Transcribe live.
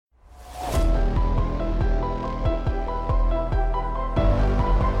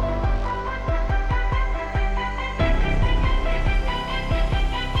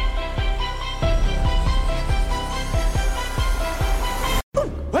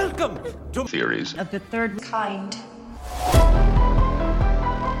Welcome to Theories of the Third Kind.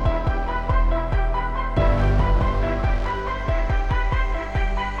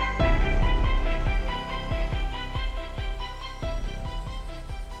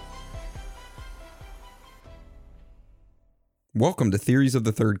 Welcome to Theories of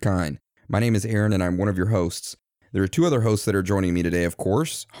the Third Kind. My name is Aaron and I'm one of your hosts. There are two other hosts that are joining me today, of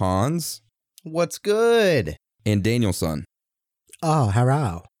course, Hans. What's good? And Danielson. Oh,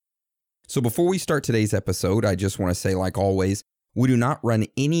 hello. So before we start today's episode, I just want to say, like always, we do not run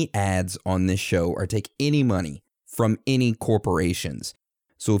any ads on this show or take any money from any corporations.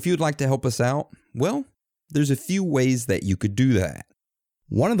 So if you'd like to help us out, well, there's a few ways that you could do that.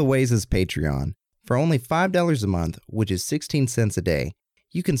 One of the ways is Patreon. For only $5 a month, which is 16 cents a day,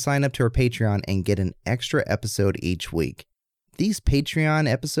 you can sign up to our Patreon and get an extra episode each week. These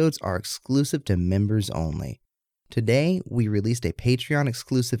Patreon episodes are exclusive to members only. Today, we released a Patreon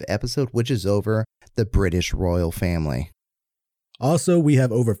exclusive episode which is over the British royal family. Also, we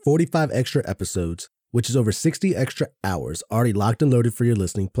have over 45 extra episodes, which is over 60 extra hours already locked and loaded for your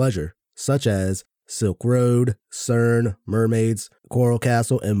listening pleasure, such as Silk Road, CERN, Mermaids, Coral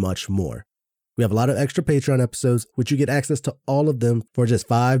Castle, and much more. We have a lot of extra Patreon episodes, which you get access to all of them for just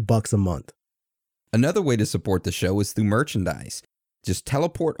 $5 a month. Another way to support the show is through merchandise. Just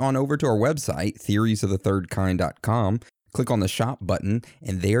teleport on over to our website, theoriesofthethirdkind.com, click on the shop button,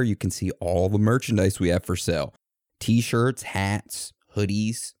 and there you can see all the merchandise we have for sale. T-shirts, hats,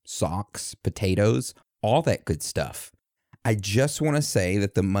 hoodies, socks, potatoes, all that good stuff. I just want to say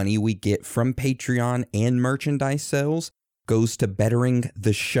that the money we get from Patreon and merchandise sales goes to bettering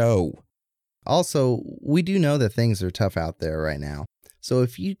the show. Also, we do know that things are tough out there right now. So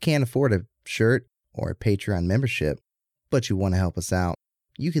if you can't afford a shirt or a Patreon membership, but you want to help us out,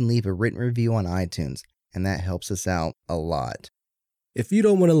 you can leave a written review on iTunes, and that helps us out a lot. If you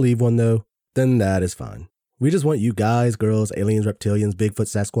don't want to leave one though, then that is fine. We just want you guys, girls, aliens, reptilians, Bigfoot,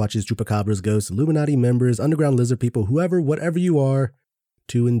 Sasquatches, Chupacabras, ghosts, Illuminati members, underground lizard people, whoever, whatever you are,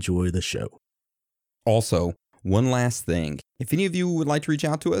 to enjoy the show. Also, one last thing. If any of you would like to reach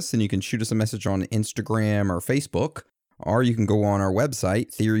out to us, then you can shoot us a message on Instagram or Facebook, or you can go on our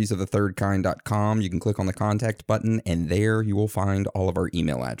website, theoriesofthethirdkind.com. You can click on the contact button, and there you will find all of our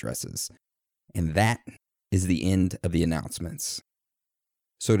email addresses. And that is the end of the announcements.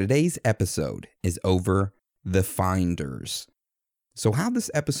 So today's episode is over the Finders. So how this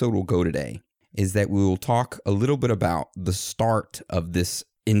episode will go today is that we will talk a little bit about the start of this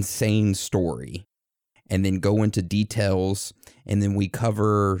insane story, and then go into details, and then we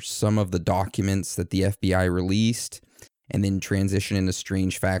cover some of the documents that the FBI released, and then transition into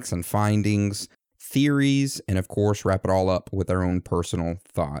strange facts and findings, theories, and of course wrap it all up with our own personal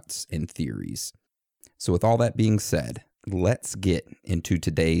thoughts and theories. So with all that being said, let's get into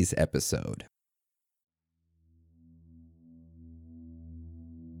today's episode.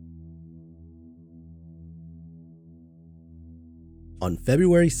 On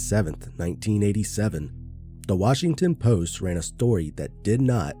February 7th, 1987, the Washington Post ran a story that did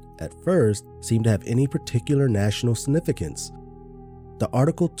not, at first, seem to have any particular national significance. The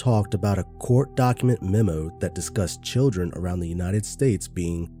article talked about a court document memo that discussed children around the United States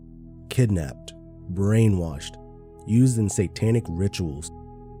being kidnapped, brainwashed, used in satanic rituals,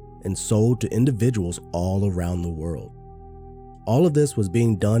 and sold to individuals all around the world. All of this was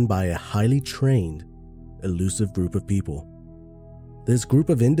being done by a highly trained, elusive group of people. This group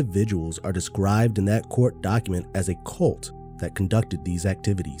of individuals are described in that court document as a cult that conducted these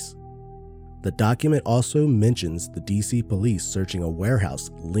activities. The document also mentions the DC police searching a warehouse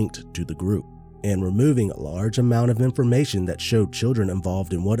linked to the group and removing a large amount of information that showed children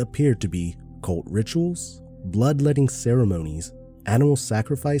involved in what appeared to be cult rituals, bloodletting ceremonies, animal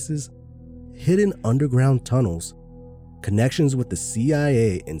sacrifices, hidden underground tunnels, connections with the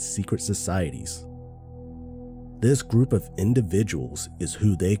CIA and secret societies. This group of individuals is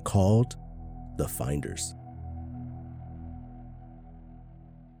who they called the Finders.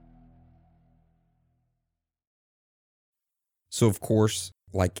 So of course,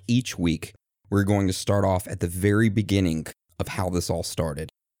 like each week, we're going to start off at the very beginning of how this all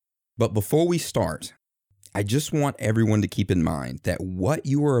started. But before we start, I just want everyone to keep in mind that what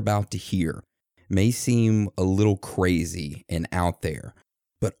you are about to hear may seem a little crazy and out there,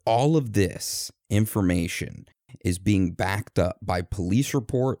 but all of this information is being backed up by police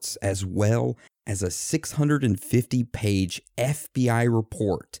reports as well as a 650-page FBI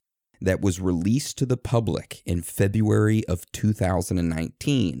report that was released to the public in February of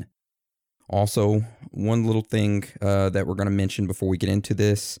 2019. Also, one little thing that we're going to mention before we get into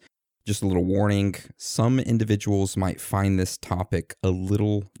this, Just a little warning, some individuals might find this topic a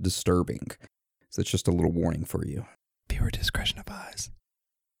little disturbing. So it's just a little warning for you. Viewer discretion advised.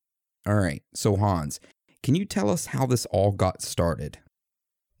 All right, so Hans, can you tell us how this all got started?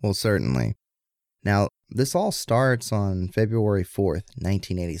 Well, certainly. Now, this all starts on February 4th,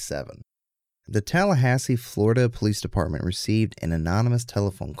 1987. The Tallahassee, Florida Police Department received an anonymous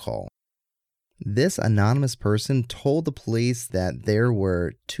telephone call. This anonymous person told the police that there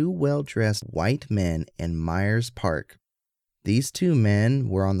were two well-dressed white men in Myers Park. These two men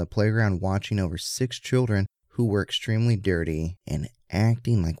were on the playground watching over 6 children who were extremely dirty and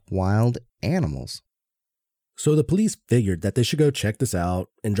acting like wild animals. So the police figured that they should go check this out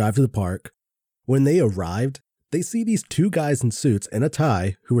and drive to the park. When they arrived, they see these two guys in suits and a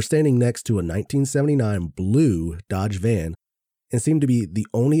tie who were standing next to a 1979 blue Dodge van and seemed to be the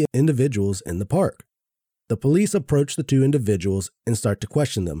only individuals in the park. The police approach the two individuals and start to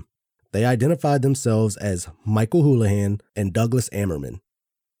question them. They identified themselves as Michael Houlihan and Douglas Ammerman,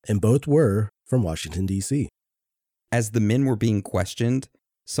 and both were from Washington, D.C. As the men were being questioned,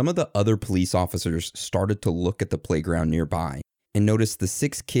 some of the other police officers started to look at the playground nearby and noticed the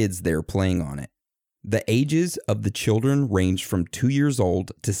 6 kids there playing on it. The ages of the children ranged from 2 years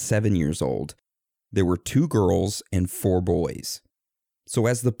old to 7 years old. There were 2 girls and 4 boys. So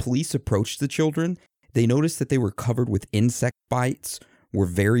as the police approached the children, they noticed that they were covered with insect bites, were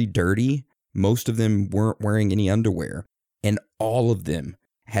very dirty, most of them weren't wearing any underwear, and all of them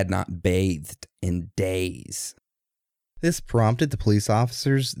had not bathed in days. This prompted the police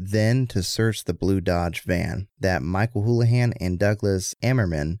officers then to search the blue Dodge van that Michael Houlihan and Douglas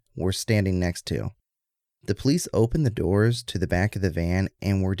Ammerman were standing next to. The police opened the doors to the back of the van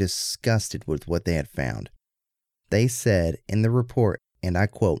and were disgusted with what they had found. They said in the report, and I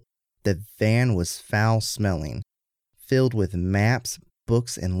quote, "The van was foul-smelling, filled with maps,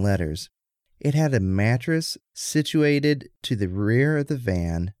 books, and letters. It had a mattress situated to the rear of the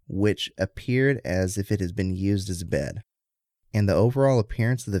van, which appeared as if it had been used as a bed. And the overall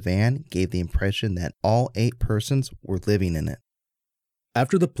appearance of the van gave the impression that all 8 persons were living in it."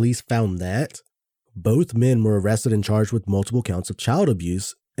 After the police found that, both men were arrested and charged with multiple counts of child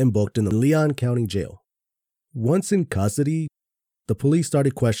abuse and booked in the Leon County Jail. Once in custody, the police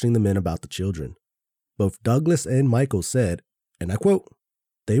started questioning the men about the children. Both Douglas and Michael said, and I quote,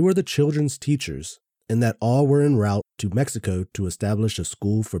 "They were the children's teachers, and that all were en route to Mexico to establish a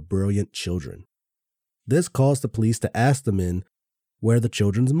school for brilliant children." This caused the police to ask the men where the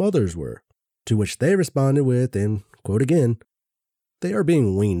children's mothers were, to which they responded with, and quote again, "They are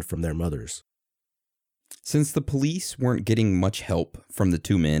being weaned from their mothers." Since the police weren't getting much help from the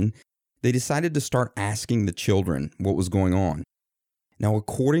 2 men, they decided to start asking the children what was going on. Now,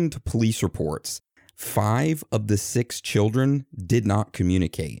 according to police reports, 5 of the 6 children did not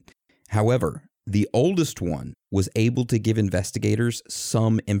communicate. However, the oldest one was able to give investigators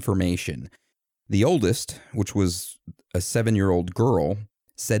some information. The oldest, which was a 7-year-old girl,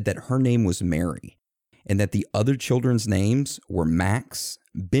 said that her name was Mary, and that the other children's names were Max,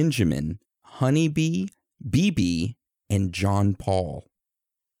 Benjamin, Honeybee, BB, and John Paul.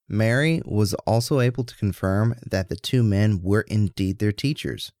 Mary was also able to confirm that the 2 men were indeed their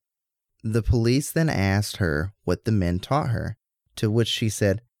teachers. The police then asked her what the men taught her, to which she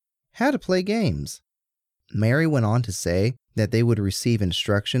said, "How to play games." Mary went on to say that they would receive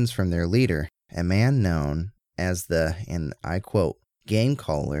instructions from their leader, a man known as the, and I quote, "game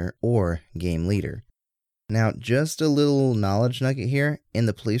caller" or game leader. Now, just a little knowledge nugget here. In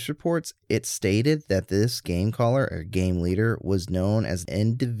the police reports, it stated that this game caller or game leader was known as an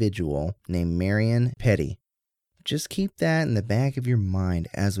individual named Marion Petty. Just keep that in the back of your mind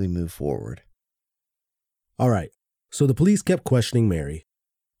as we move forward. All right, so the police kept questioning Mary.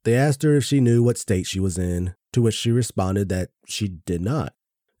 They asked her if she knew what state she was in, to which she responded that she did not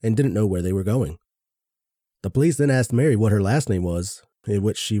and didn't know where they were going. The police then asked Mary what her last name was, in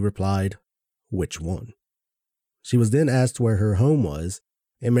which she replied, "Which one?" She was then asked where her home was,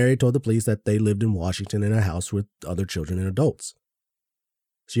 and Mary told the police that they lived in Washington in a house with other children and adults.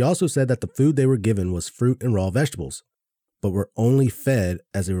 She also said that the food they were given was fruit and raw vegetables, but were only fed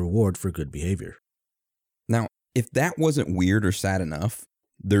as a reward for good behavior. Now, if that wasn't weird or sad enough,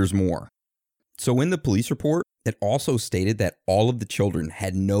 there's more. So in the police report, it also stated that all of the children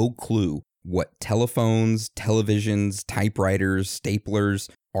had no clue what telephones, televisions, typewriters, staplers,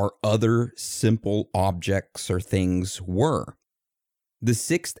 or other simple objects or things were. The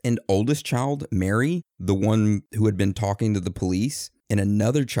 6th and oldest child, Mary, the one who had been talking to the police, and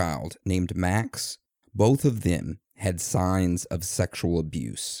another child named Max, both of them had signs of sexual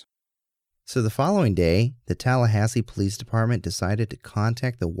abuse. So the following day, the Tallahassee Police Department decided to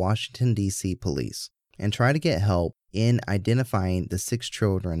contact the Washington, D.C. police and try to get help in identifying the 6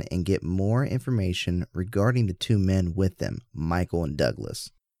 children and get more information regarding the 2 men with them, Michael and Douglas.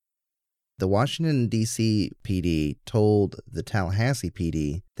 The Washington, D.C. PD told the Tallahassee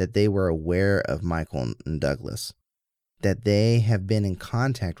PD that they were aware of Michael and Douglas, that they have been in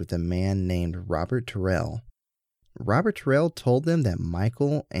contact with a man named Robert Terrell. Robert Terrell told them that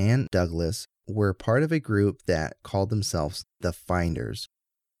Michael and Douglas were part of a group that called themselves the Finders.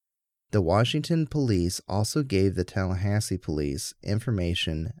 The Washington police also gave the Tallahassee police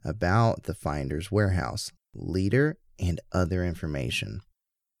information about the Finders warehouse, leader, and other information.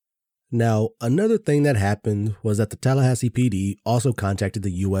 Now, another thing that happened was that the Tallahassee PD also contacted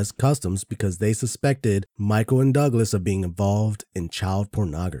the U.S. Customs because they suspected Michael and Douglas of being involved in child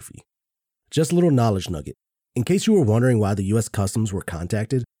pornography. Just a little knowledge nugget. In case you were wondering why the U.S. Customs were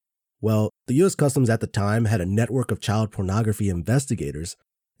contacted, well, the U.S. Customs at the time had a network of child pornography investigators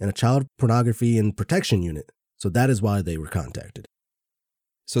and a child pornography and protection unit, so that is why they were contacted.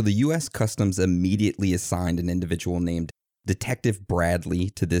 So the U.S. Customs immediately assigned an individual named Detective Bradley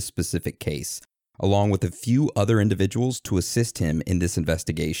to this specific case, along with a few other individuals to assist him in this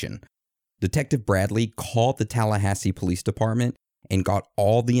investigation. Detective Bradley called the Tallahassee Police Department and got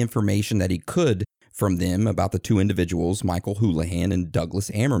all the information that he could from them about the 2 individuals, Michael Houlihan and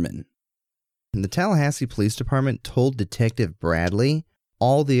Douglas Ammerman. The Tallahassee Police Department told Detective Bradley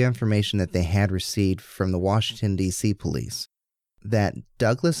all the information that they had received from the Washington, D.C. police, that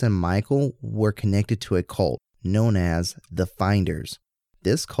Douglas and Michael were connected to a cult known as the Finders.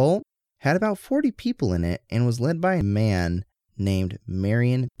 This cult had about 40 people in it and was led by a man named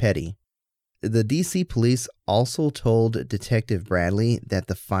Marion Petty. The D.C. police also told Detective Bradley that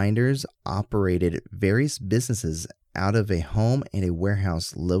the Finders operated various businesses out of a home and a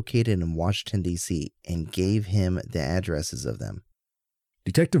warehouse located in Washington, D.C., and gave him the addresses of them.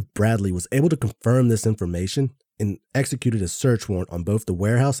 Detective Bradley was able to confirm this information and executed a search warrant on both the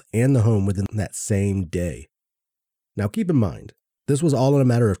warehouse and the home within that same day. Now keep in mind, this was all in a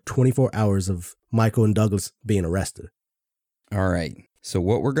matter of 24 hours of Michael and Douglas being arrested. All right, so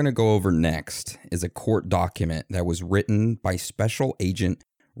what we're going to go over next is a court document that was written by Special Agent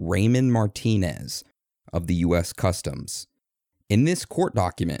Raymond Martinez of the U.S. Customs. In this court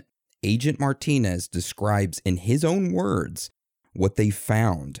document, Agent Martinez describes in his own words what they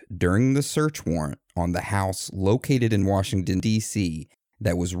found during the search warrant on the house located in Washington, D.C.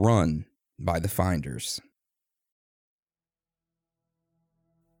 that was run by the Finders.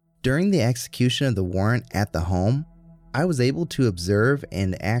 During the execution of the warrant at the home, I was able to observe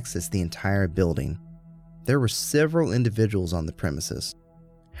and access the entire building. There were several individuals on the premises.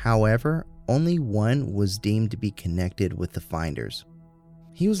 However, only one was deemed to be connected with the Finders.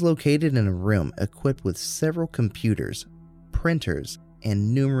 He was located in a room equipped with several computers, printers,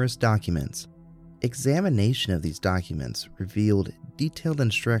 and numerous documents. Examination of these documents revealed detailed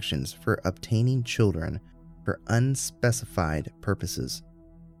instructions for obtaining children for unspecified purposes.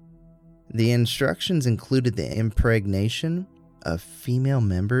 The instructions included the impregnation of female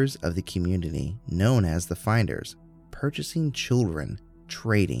members of the community known as the Finders, purchasing children,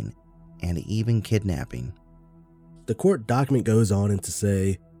 trading, and even kidnapping. The court document goes on to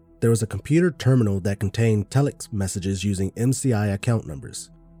say there was a computer terminal that contained telex messages using MCI account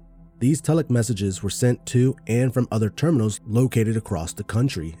numbers. These telex messages were sent to and from other terminals located across the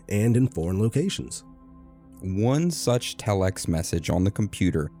country and in foreign locations. One such telex message on the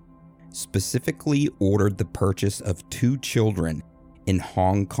computer specifically ordered the purchase of 2 children in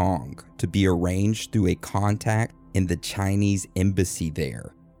Hong Kong to be arranged through a contact in the Chinese embassy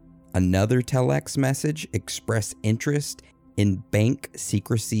there. Another telex message expressed interest in bank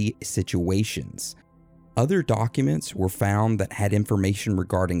secrecy situations. Other documents were found that had information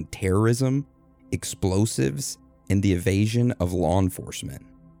regarding terrorism, explosives, and the evasion of law enforcement.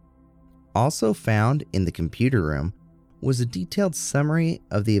 Also found in the computer room was a detailed summary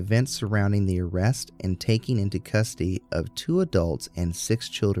of the events surrounding the arrest and taking into custody of 2 adults and 6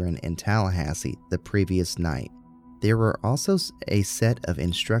 children in Tallahassee the previous night. There were also a set of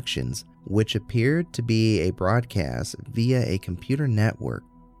instructions which appeared to be a broadcast via a computer network,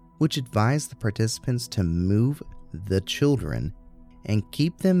 which advised the participants to move the children and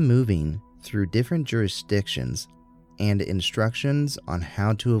keep them moving through different jurisdictions, and instructions on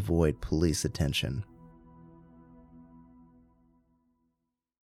how to avoid police attention.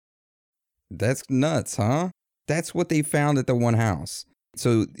 That's nuts, huh? That's what they found at the one house.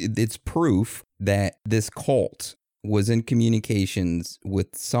 So it's proof that this cult was in communications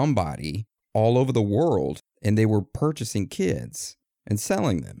with somebody all over the world, and they were purchasing kids and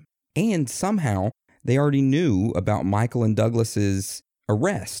selling them. And somehow they already knew about Michael and Douglas's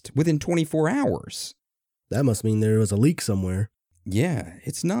arrest within 24 hours. That must mean there was a leak somewhere. Yeah,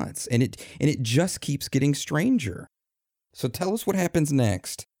 it's nuts. And it just keeps getting stranger. So tell us what happens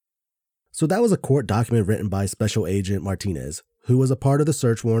next. So that was a court document written by Special Agent Martinez, who was a part of the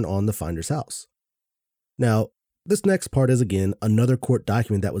search warrant on the finder's house. Now, this next part is again another court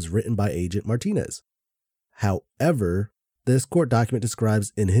document that was written by Agent Martinez. However, this court document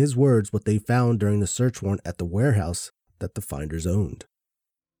describes in his words what they found during the search warrant at the warehouse that the finders owned.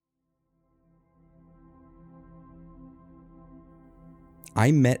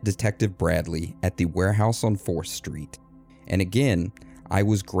 I met Detective Bradley at the warehouse on 4th Street, and again, I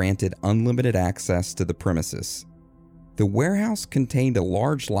was granted unlimited access to the premises. The warehouse contained a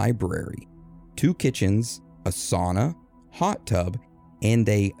large library, 2 kitchens, a sauna, hot tub, and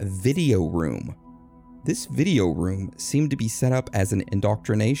a video room. This video room seemed to be set up as an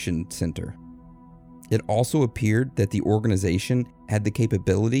indoctrination center. It also appeared that the organization had the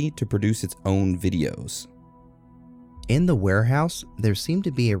capability to produce its own videos. In the warehouse, there seemed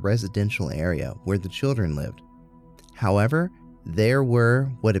to be a residential area where the children lived. However, there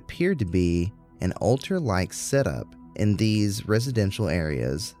were what appeared to be an altar-like setup in these residential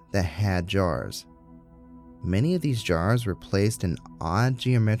areas that had jars. Many of these jars were placed in odd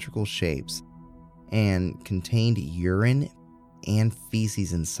geometrical shapes and contained urine and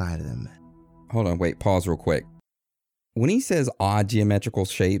feces inside of them. Hold on, wait, pause real quick. When he says odd geometrical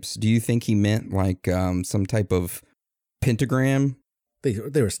shapes, do you think he meant like some type of pentagram?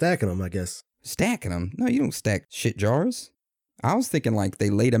 They were stacking them, I guess. Stacking them? No, you don't stack shit jars. I was thinking like they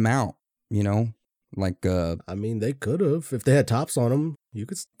laid them out, like I mean, they could have. If they had tops on them, you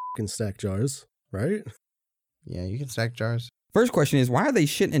could fucking stack jars, right? Yeah, you can stack jars. First question is, why are they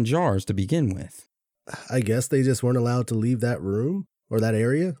shitting in jars to begin with? I guess they just weren't allowed to leave that room or that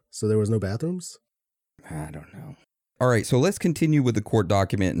area, so there was no bathrooms. I don't know. All right, so let's continue with the court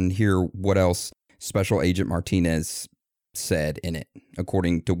document and hear what else Special Agent Martinez said in it,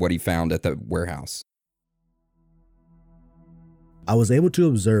 according to what he found at the warehouse. I was able to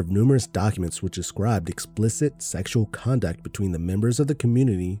observe numerous documents which described explicit sexual conduct between the members of the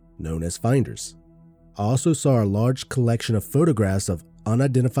community known as finders. I also saw a large collection of photographs of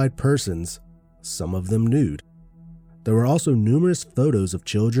unidentified persons, some of them nude. There were also numerous photos of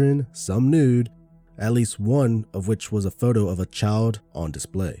children, some nude, at least one of which was a photo of a child on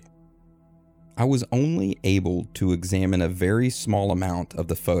display. I was only able to examine a very small amount of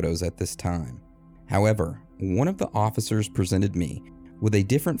the photos at this time. However, one of the officers presented me with a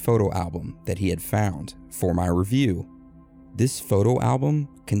different photo album that he had found for my review. This photo album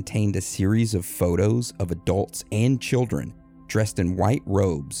contained a series of photos of adults and children dressed in white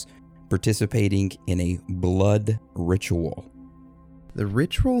robes participating in a blood ritual. The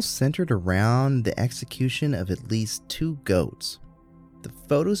ritual centered around the execution of at least 2 goats. The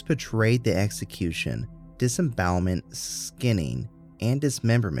photos portrayed the execution, disembowelment, skinning, and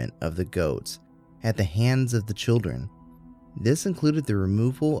dismemberment of the goats at the hands of the children. This included the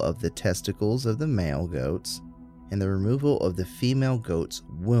removal of the testicles of the male goats and the removal of the female goat's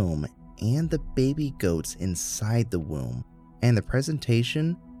womb and the baby goats inside the womb, and the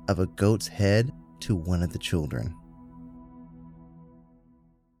presentation of a goat's head to one of the children.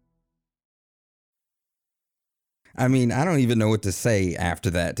 I mean, I don't even know what to say after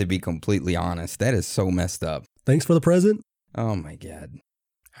that, to be completely honest. That is so messed up. Thanks for the present. Oh my God.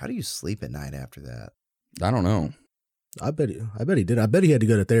 How do you sleep at night after that? I don't know. I bet he did. I bet he had to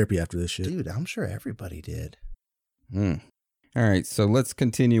go to therapy after this shit. Dude, I'm sure everybody did. All right, so let's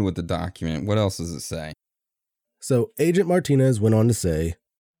continue with the document. What else does it say? So Agent Martinez went on to say,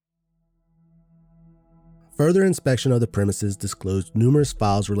 further inspection of the premises disclosed numerous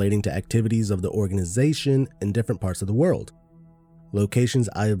files relating to activities of the organization in different parts of the world. Locations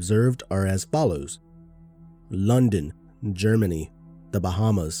I observed are as follows: London, Germany, the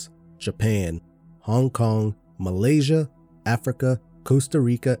Bahamas, Japan, Hong Kong, Malaysia, Africa, Costa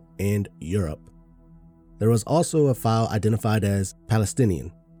Rica, and Europe. There was also a file identified as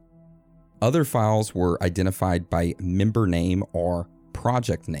Palestinian. Other files were identified by member name or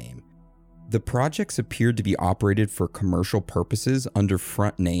project name. The projects appeared to be operated for commercial purposes under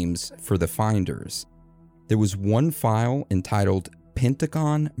front names for the finders. There was one file entitled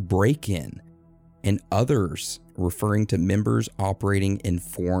Pentagon Break-In, and others referring to members operating in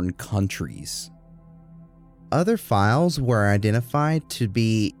foreign countries. Other files were identified to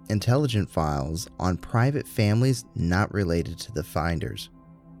be intelligent files on private families not related to the finders.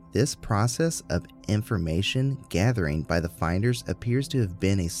 This process of information gathering by the finders appears to have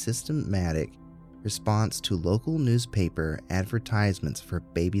been a systematic response to local newspaper advertisements for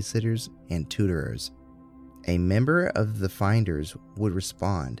babysitters and tutorers. A member of the finders would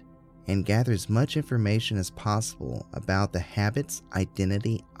respond and gather as much information as possible about the habits,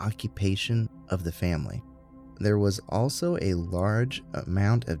 identity, occupation of the family. There was also a large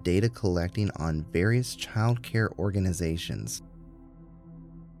amount of data collecting on various child care organizations.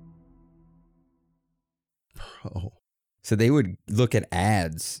 Bro. So they would look at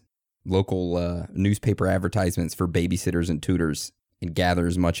ads, local newspaper advertisements for babysitters and tutors, and gather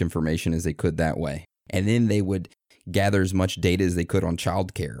as much information as they could that way. And then they would gather as much data as they could on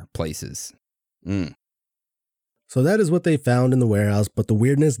childcare places. So that is what they found in the warehouse, but the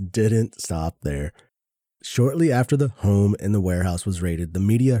weirdness didn't stop there. Shortly after the home and the warehouse was raided, the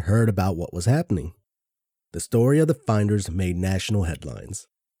media heard about what was happening. The story of the finders made national headlines.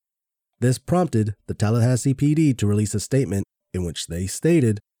 This prompted the Tallahassee PD to release a statement in which they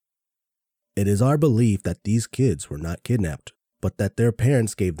stated, "It is our belief that these kids were not kidnapped, but that their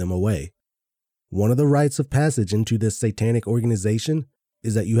parents gave them away. One of the rites of passage into this satanic organization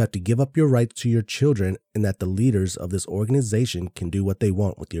is that you have to give up your rights to your children and that the leaders of this organization can do what they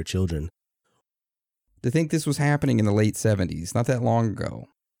want with your children." To think this was happening in the late 70s, not that long ago.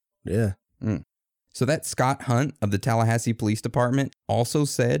 Yeah. So that Scott Hunt of the Tallahassee Police Department also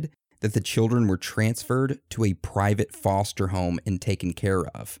said that the children were transferred to a private foster home and taken care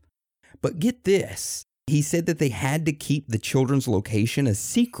of. But get this, he said that they had to keep the children's location a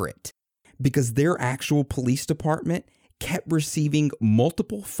secret because their actual police department kept receiving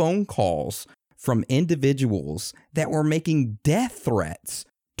multiple phone calls from individuals that were making death threats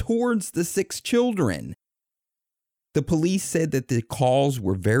towards the 6 children. The police said that the calls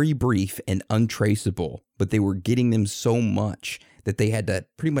were very brief and untraceable, but they were getting them so much that they had to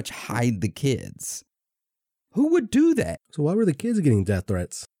pretty much hide the kids. Who would do that? So why were the kids getting death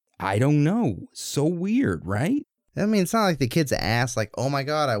threats? I don't know. So weird, right? I mean, it's not like the kids asked, like, "Oh my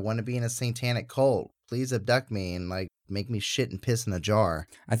God, I want to be in a satanic cult. Please abduct me and like make me shit and piss in a jar."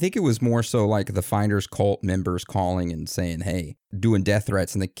 I think it was more so like the Finders cult members calling and saying, hey, doing death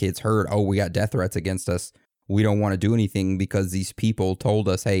threats, and the kids heard, oh, we got death threats against us. We don't want to do anything because these people told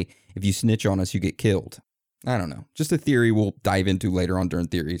us, hey, if you snitch on us, you get killed. I don't know. Just a theory we'll dive into later on during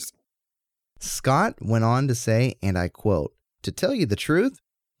theories. Scott went on to say, and I quote, "To tell you the truth,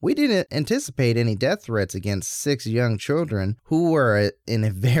 we didn't anticipate any death threats against 6 young children who were in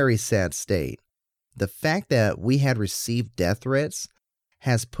a very sad state. The fact that we had received death threats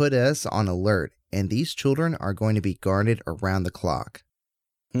has put us on alert, and these children are going to be guarded around the clock."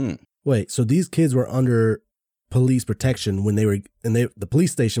 Wait, so these kids were under police protection when the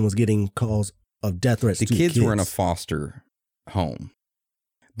police station was getting calls of death threats The to kids kids were in a foster home.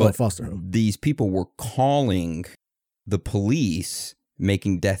 But foster home. These people were calling the police,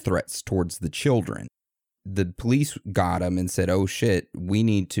 making death threats towards the children. The police got them and said, oh shit, we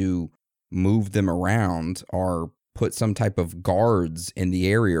need to move them around or put some type of guards in the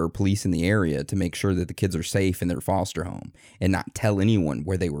area or police in the area to make sure that the kids are safe in their foster home and not tell anyone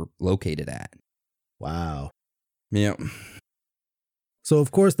where they were located at. Wow. Yeah. So,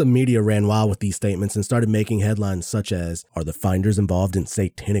 of course, the media ran wild with these statements and started making headlines such as, "Are the finders involved in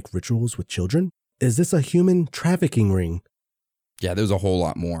satanic rituals with children? Is this a human trafficking ring?" Yeah, there's a whole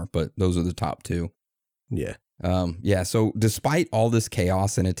lot more, but those are the top 2. Yeah. So despite all this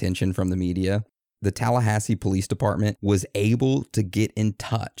chaos and attention from the media, the Tallahassee Police Department was able to get in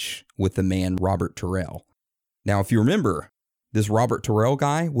touch with the man Robert Terrell. Now, if you remember, this Robert Terrell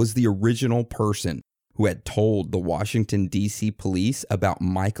guy was the original person who had told the Washington, D.C. police about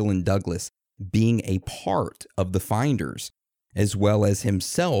Michael and Douglas being a part of the finders, as well as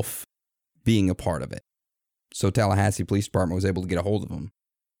himself being a part of it. So Tallahassee Police Department was able to get a hold of him.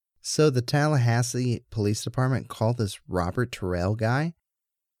 So the Tallahassee Police Department called this Robert Terrell guy.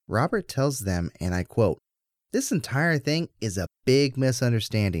 Robert tells them, and I quote, "This entire thing is a big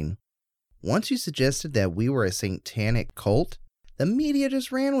misunderstanding. Once you suggested that we were a satanic cult, the media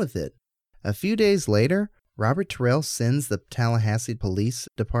just ran with it. A few days later, Robert Terrell sends the Tallahassee Police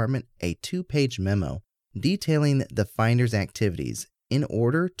Department a 2-page memo detailing the finders' activities in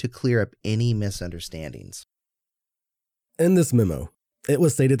order to clear up any misunderstandings." In this memo, it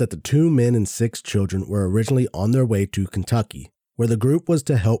was stated that the 2 men and 6 children were originally on their way to Kentucky, where the group was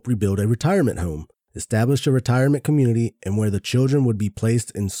to help rebuild a retirement home, establish a retirement community, and where the children would be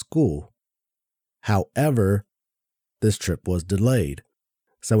placed in school. However, this trip was delayed.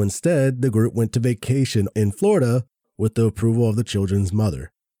 So instead, the group went to vacation in Florida with the approval of the children's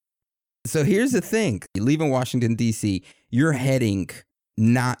mother. So here's the thing. You're leaving Washington, D.C., you're heading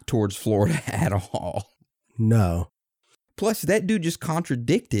not towards Florida at all. No. Plus, that dude just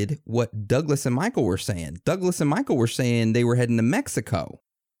contradicted what Douglas and Michael were saying. Douglas and Michael were saying they were heading to Mexico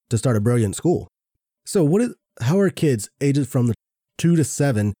to start a brilliant school. So how are kids ages from the 2 to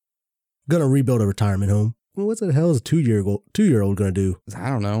 7 going to rebuild a retirement home? What the hell is a two-year-old going to do? I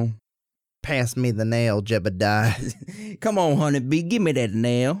don't know. Pass me the nail, Jebediah. Come on, honeybee, give me that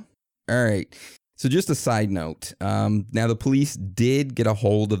nail. All right. So just a side note. Now, the police did get a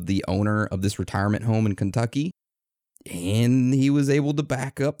hold of the owner of this retirement home in Kentucky, and he was able to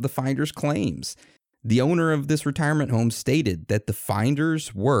back up the finders' claims. The owner of this retirement home stated that the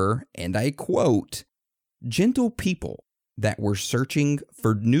finders were, and I quote, gentle people that were searching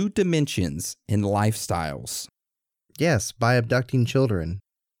for new dimensions in lifestyles. Yes, by abducting children.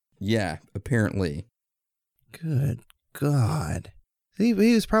 Yeah, apparently. Good God. He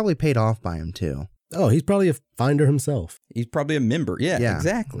was probably paid off by him, too. Oh, he's probably a finder himself. He's probably a member. Yeah,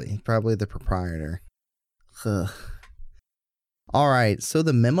 exactly. He's probably the proprietor. Ugh. All right, so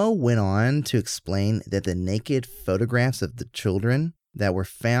the memo went on to explain that the naked photographs of the children that were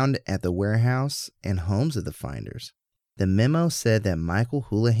found at the warehouse and homes of the finders. The memo said that Michael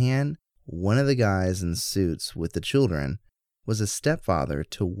Houlihan, one of the guys in suits with the children, was a stepfather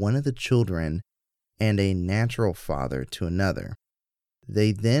to one of the children and a natural father to another.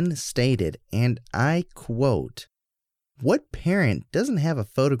 They then stated, and I quote, "What parent doesn't have a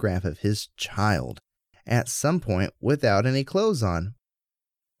photograph of his child at some point without any clothes on?"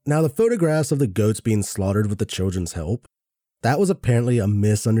 Now, the photographs of the goats being slaughtered with the children's help, that was apparently a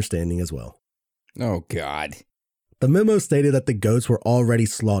misunderstanding as well. Oh, God. The memo stated that the goats were already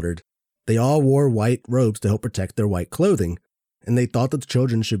slaughtered. They all wore white robes to help protect their white clothing, and they thought that the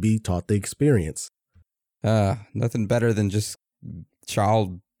children should be taught the experience. Nothing better than just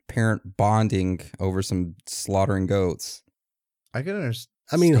child-parent bonding over some slaughtering goats. I could understand.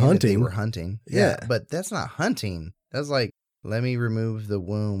 I mean, hunting. They were hunting. Yeah, but that's not hunting. That's like, let me remove the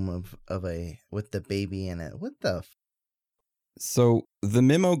womb with the baby in it. What the? So the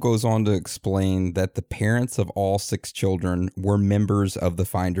memo goes on to explain that the parents of all 6 children were members of the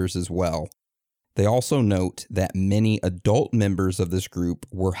finders as well. They also note that many adult members of this group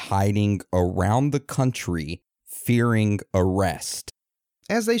were hiding around the country, fearing arrest.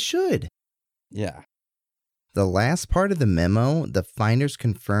 As they should. Yeah. The last part of the memo, the finders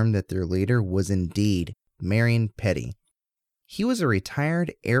confirmed that their leader was indeed Marion Petty. He was a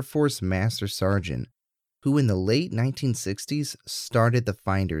retired Air Force Master Sergeant who in the late 1960s started the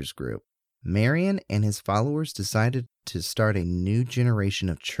Finders Group. Marion and his followers decided to start a new generation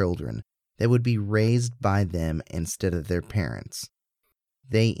of children that would be raised by them instead of their parents.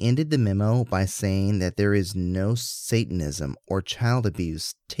 They ended the memo by saying that there is no Satanism or child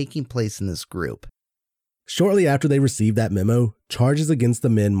abuse taking place in this group. Shortly after they received that memo, charges against the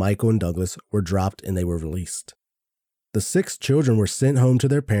men Michael and Douglas were dropped and they were released. The 6 children were sent home to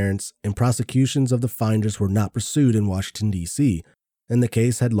their parents, and prosecutions of the finders were not pursued in Washington, D.C., and the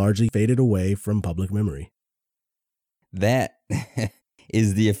case had largely faded away from public memory. That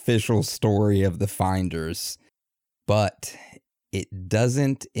is the official story of the finders, but it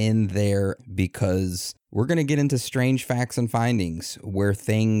doesn't end there because we're going to get into strange facts and findings where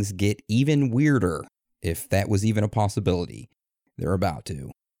things get even weirder, if that was even a possibility. They're about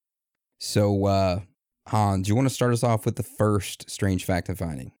to. So, Hans, you want to start us off with the first strange fact and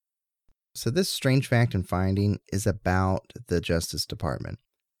finding? So this strange fact and finding is about the Justice Department.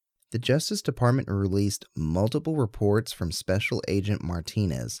 The Justice Department released multiple reports from Special Agent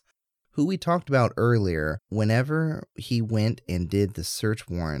Martinez, who we talked about earlier whenever he went and did the search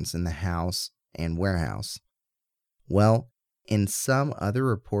warrants in the house and warehouse. Well, in some other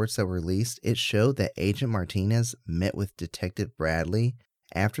reports that were released, it showed that Agent Martinez met with Detective Bradley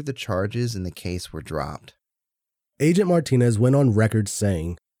after the charges in the case were dropped. Agent Martinez went on record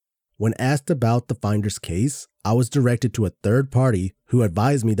saying, "When asked about the finder's case, I was directed to a third party who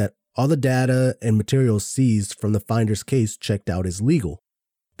advised me that all the data and materials seized from the finder's case checked out as legal.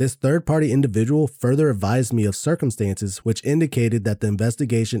 This third-party individual further advised me of circumstances which indicated that the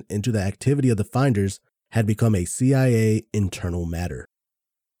investigation into the activity of the finders had become a CIA internal matter."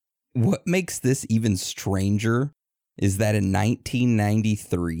 What makes this even stranger is that in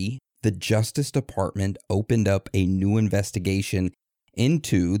 1993, the Justice Department opened up a new investigation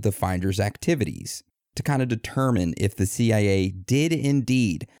into the finders' activities to kind of determine if the CIA did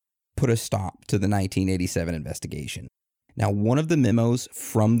indeed put a stop to the 1987 investigation. Now, one of the memos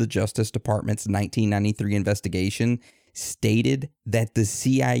from the Justice Department's 1993 investigation stated that the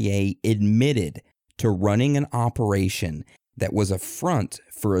CIA admitted to running an operation that was a front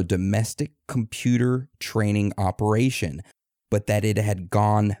for a domestic computer training operation, but that it had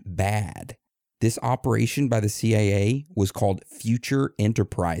gone bad. this operation by the CIA was called Future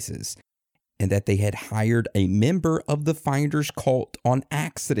Enterprises, and that they had hired a member of the Finders cult on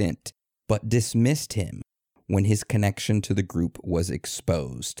accident, but dismissed him when his connection to the group was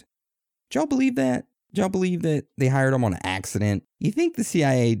exposed. Did y'all believe that? Did y'all believe that they hired him on accident? You think the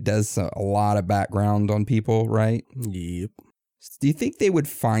CIA does a lot of background on people, right? Yep. Do you think they would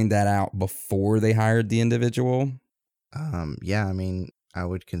find that out before they hired the individual? Yeah, I mean, I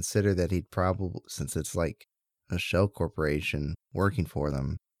would consider that he'd probably, since it's like a shell corporation working for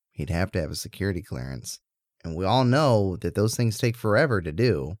them, he'd have to have a security clearance. And we all know that those things take forever to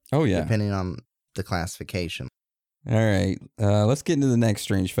do. Oh, yeah. Depending on the classification. All right. Let's get into the next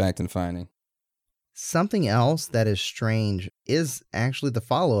strange fact and finding. Something else that is strange is actually the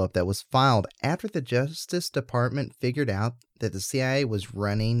follow-up that was filed after the Justice Department figured out that the CIA was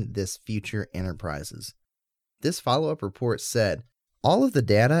running this Future Enterprises. This follow-up report said, all of the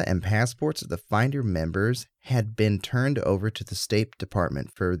data and passports of the Finder members had been turned over to the State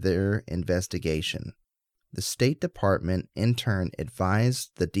Department for their investigation. The State Department, in turn,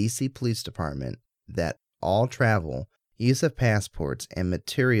 advised the DC Police Department that all travel, use of passports, and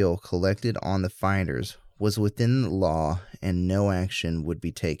material collected on the Finders was within the law and no action would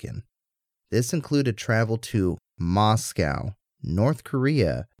be taken. This included travel to Moscow, North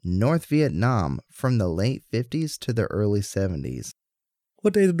Korea, North Vietnam from the late 50s to the early 70s.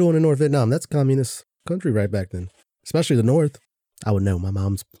 What they doing in North Vietnam? That's communist country right back then. Especially the North. I would know. My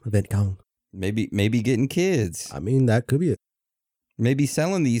mom's Viet Cong. Maybe getting kids. I mean, that could be it. Maybe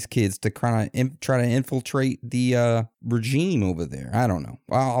selling these kids to try to infiltrate the regime over there. I don't know.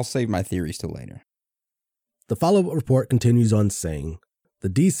 I'll save my theories till later. The follow-up report continues on saying, the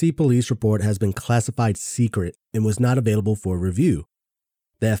DC police report has been classified secret and was not available for review.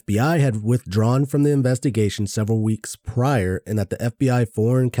 The FBI had withdrawn from the investigation several weeks prior, and that the FBI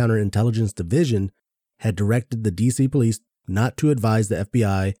Foreign Counterintelligence Division had directed the DC police not to advise the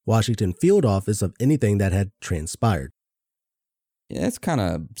FBI Washington field office of anything that had transpired. Yeah, that's kind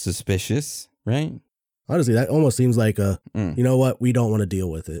of suspicious, right? Honestly, that almost seems like you know what, we don't want to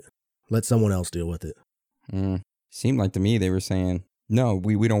deal with it. Let someone else deal with it. Seemed like to me they were saying, no,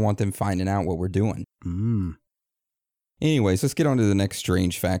 we don't want them finding out what we're doing. Anyways, let's get on to the next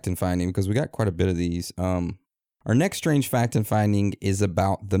strange fact and finding, because we got quite a bit of these. Our next strange fact and finding is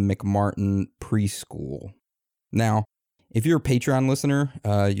about the McMartin preschool. Now, if you're a Patreon listener,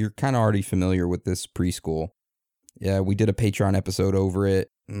 you're kind of already familiar with this preschool. Yeah, we did a Patreon episode over it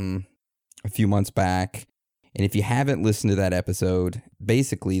a few months back. And if you haven't listened to that episode,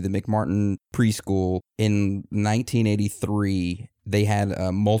 basically the McMartin preschool in 1983, they had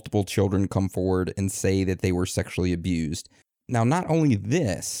multiple children come forward and say that they were sexually abused. Now, not only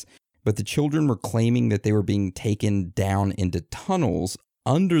this, but the children were claiming that they were being taken down into tunnels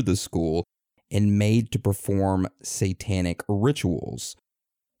under the school and made to perform satanic rituals.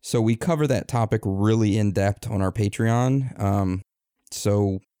 So we cover that topic really in depth on our Patreon.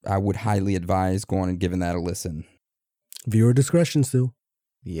 So I would highly advise going and giving that a listen. Viewer discretion still.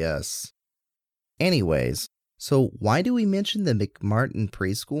 Yes. Anyways, so why do we mention the McMartin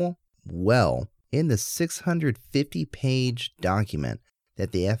preschool? Well, in the 650-page document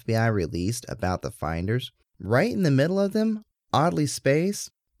that the FBI released about the Finders, right in the middle of them, oddly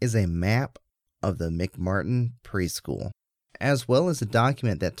spaced, is a map of the McMartin preschool, as well as a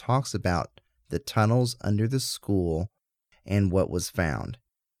document that talks about the tunnels under the school and what was found.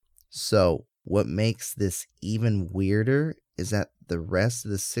 So, what makes this even weirder is that the rest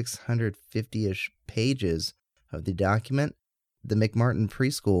of the 650-ish pages of the document, the McMartin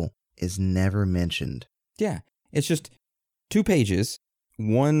preschool is never mentioned. Yeah, it's just 2 pages,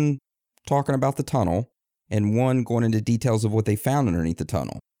 one talking about the tunnel and one going into details of what they found underneath the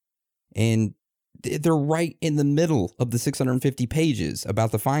tunnel. And they're right in the middle of the 650 pages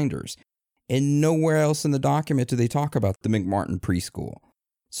about the Finders. And nowhere else in the document do they talk about the McMartin preschool.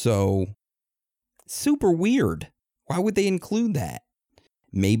 So, super weird. Why would they include that?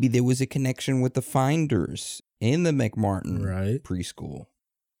 Maybe there was a connection with the Finders in the McMartin preschool.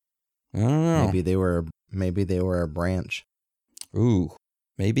 I don't know. Maybe they were a branch. Ooh,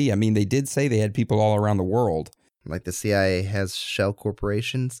 maybe. I mean, they did say they had people all around the world. Like the CIA has shell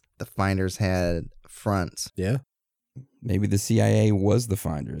corporations, the Finders had fronts. Yeah. Maybe the CIA was the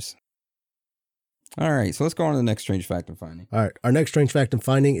Finders. All right, so let's go on to the next strange fact and finding. All right, our next strange fact and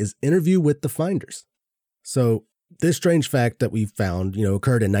finding is interview with the Finders. So this strange fact that we found,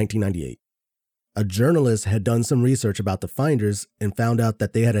 occurred in 1998. A journalist had done some research about the Finders and found out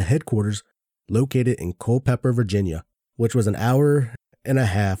that they had a headquarters located in Culpeper, Virginia, which was an hour and a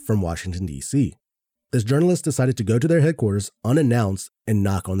half from Washington, D.C. This journalist decided to go to their headquarters unannounced and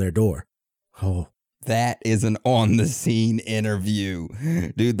knock on their door. Oh, That is an on-the-scene interview.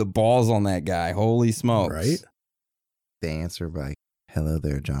 Dude, the balls on that guy. Holy smokes. right? They answer by, "Hello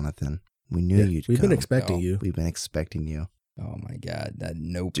there, Jonathan. We knew Yeah, you'd we've come. been expecting you. We've been expecting you." Oh, my God. That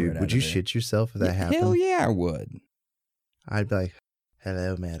nope. Dude, right would out you of there. shit yourself if that happened? Hell yeah, I would. I'd be like,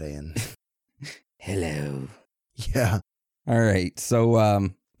 "Hello, Marion." Hello. Yeah. All right.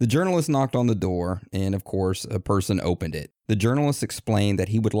 So the journalist knocked on the door, and of course, a person opened it. The journalist explained that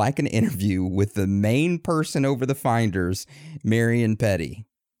he would like an interview with the main person over the finders, Marion Petty.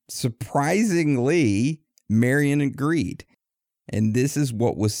 Surprisingly, Marion agreed. And this is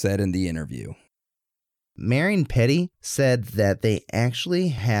what was said in the interview. Marion Petty said that they actually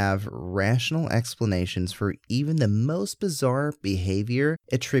have rational explanations for even the most bizarre behavior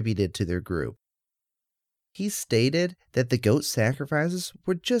attributed to their group. He stated that the goat sacrifices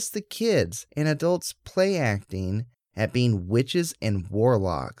were just the kids and adults play acting at being witches and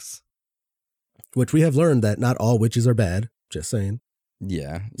warlocks. Which we have learned that not all witches are bad. Just saying.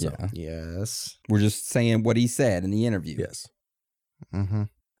 Yeah, So, yeah. Yes. We're just saying what he said in the interview. Yes. Mm-hmm.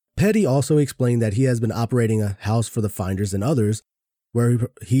 Petty also explained that he has been operating a house for the finders and others where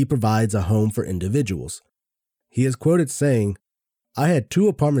he provides a home for individuals. He is quoted saying, "I had 2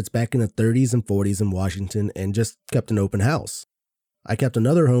 apartments back in the 30s and 40s in Washington and just kept an open house. I kept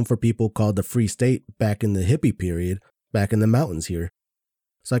another home for people called the Free State back in the hippie period, back in the mountains here.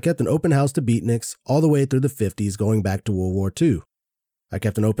 So I kept an open house to beatniks all the way through the 50s going back to World War II. I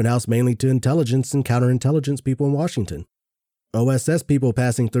kept an open house mainly to intelligence and counterintelligence people in Washington. OSS people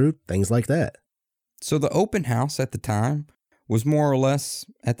passing through, things like that." So the open house at the time was more or less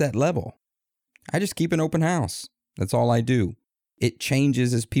at that level. I just keep an open house. That's all I do. It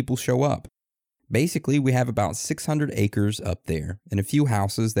changes as people show up. Basically, we have about 600 acres up there and a few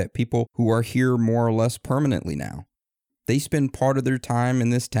houses that people who are here more or less permanently now. They spend part of their time in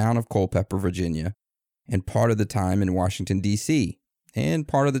this town of Culpeper, Virginia, and part of the time in Washington, D.C., and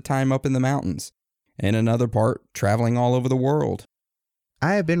part of the time up in the mountains, and another part traveling all over the world.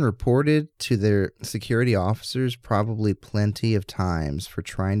 I have been reported to their security officers probably plenty of times for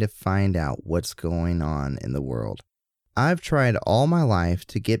trying to find out what's going on in the world. I've tried all my life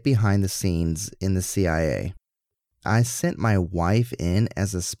to get behind the scenes in the CIA. I sent my wife in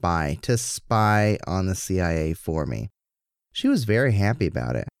as a spy to spy on the CIA for me. She was very happy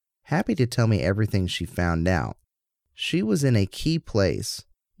about it, happy to tell me everything she found out. She was in a key place,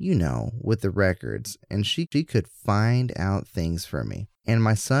 you know, with the records, and she could find out things for me. And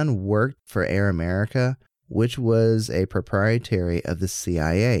my son worked for Air America, which was a proprietary of the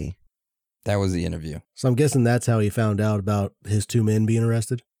CIA. That was the interview. So I'm guessing that's how he found out about his 2 men being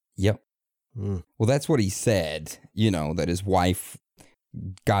arrested? Yep. Mm. Well, that's what he said, that his wife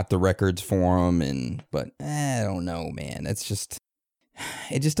got the records for him, but I don't know, man. It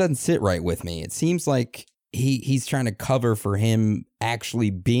just doesn't sit right with me. It seems like he's trying to cover for him actually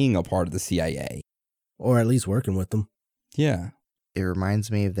being a part of the CIA. Or at least working with them. Yeah. It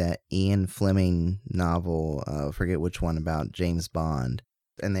reminds me of that Ian Fleming novel, forget which one, about James Bond.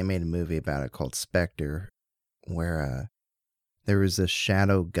 And they made a movie about it called Spectre, where there was a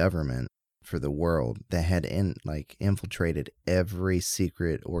shadow government for the world that had infiltrated every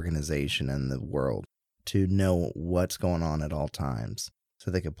secret organization in the world to know what's going on at all times, so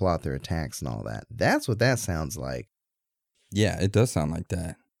they could plot their attacks and all that. That's what that sounds like. Yeah, it does sound like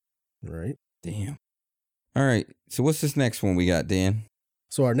that. Right. Damn. All right. So what's this next one we got, Dan?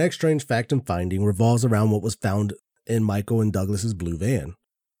 So our next strange fact and finding revolves around what was found in Michael and Douglas's blue van.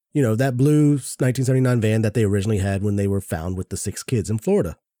 You know, that blue 1979 van that they originally had when they were found with the 6 kids in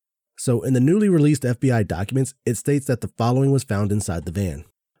Florida. So in the newly released FBI documents, it states that the following was found inside the van: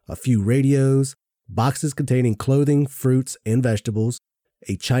 a few radios, boxes containing clothing, fruits, and vegetables,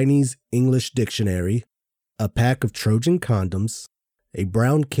 a Chinese-English dictionary, a pack of Trojan condoms, a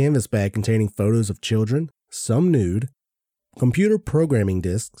brown canvas bag containing photos of children, some nude, computer programming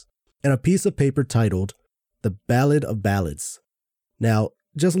discs, and a piece of paper titled The Ballad of Ballads. Now,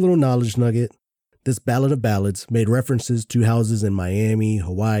 just a little knowledge nugget. This Ballad of Ballads made references to houses in Miami,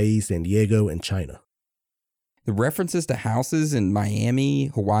 Hawaii, San Diego, and China. The references to houses in Miami,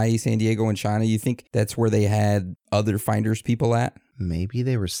 Hawaii, San Diego, and China, you think that's where they had other finders people at? Maybe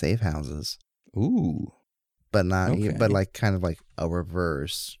they were safe houses, Ooh. but not, Okay. but like kind of like a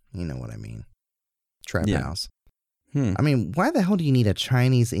reverse, you know what I mean? Trap Yeah. house. Hmm. I mean, why the hell do you need a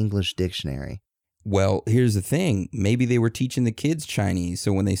Chinese-English dictionary? Well, here's the thing. Maybe they were teaching the kids Chinese,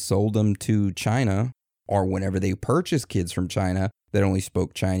 so when they sold them to China, or whenever they purchased kids from China that only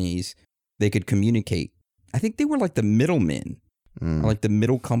spoke Chinese, they could communicate. I think they were like the middlemen, or like the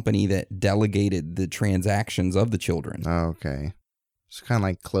middle company that delegated the transactions of the children. Okay. It's kind of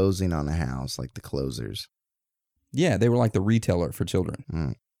like closing on a house, like the closers. Yeah, they were like the retailer for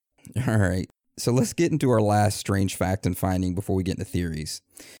children. All right. So let's get into our last strange fact and finding before we get into theories.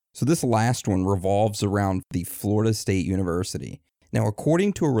 So this last one revolves around the Florida State University. Now,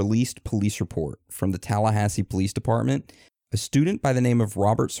 according to a released police report from the Tallahassee Police Department, a student by the name of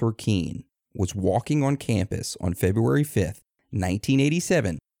Robert Sorkin was walking on campus on February 5th,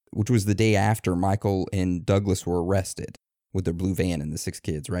 1987, which was the day after Michael and Douglas were arrested with their blue van and the 6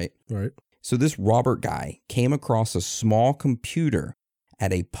 kids, right? Right. So this Robert guy came across a small computer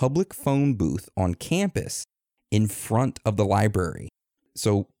at a public phone booth on campus in front of the library.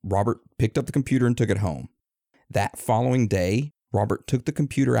 So Robert picked up the computer and took it home. That following day, Robert took the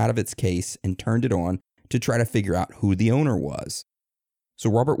computer out of its case and turned it on to try to figure out who the owner was. So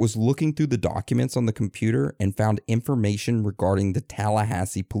Robert was looking through the documents on the computer and found information regarding the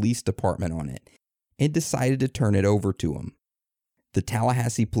Tallahassee Police Department on it and decided to turn it over to him. The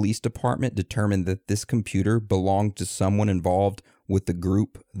Tallahassee Police Department determined that this computer belonged to someone involved with the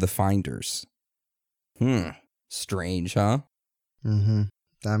group The Finders. Strange, huh? Mm-hmm.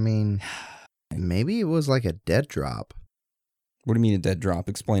 I mean, maybe it was like a dead drop. What do you mean a dead drop?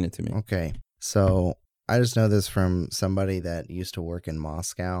 Explain it to me. Okay, so I just know this from somebody that used to work in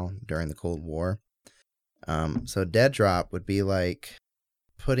Moscow during the Cold War. So dead drop would be like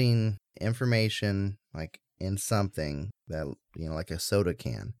putting information like in something that, you know, like a soda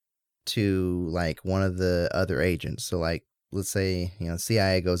can to like one of the other agents. So like, let's say, you know,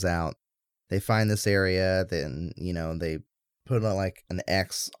 CIA goes out, they find this area, then, you know, they put like an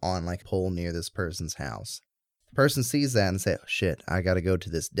X on like a pole near this person's house. The person sees that and say, oh, shit, I got to go to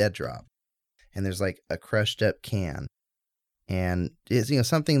this dead drop. And there's like a crushed up can. And it's, you know,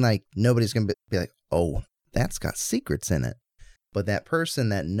 something like nobody's going to be like, oh, that's got secrets in it. But that person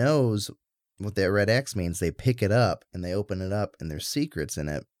that knows what that red X means, they pick it up and they open it up and there's secrets in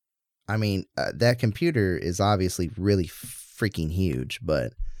it. I mean, that computer is obviously really freaking huge,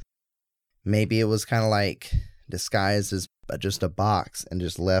 but maybe it was kind of like disguised as just a box and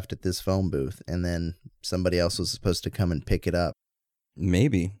just left at this phone booth. And then somebody else was supposed to come and pick it up.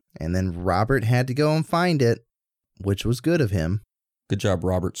 Maybe. And then Robert had to go and find it, which was good of him. Good job,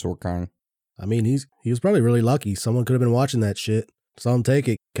 Robert Sorkin. I mean, he was probably really lucky. Someone could have been watching that shit. Saw him take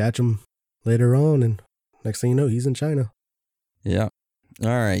it, catch him later on, and next thing you know, he's in China. Yeah. All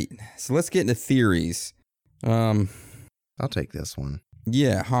right. So let's get into theories. I'll take this one.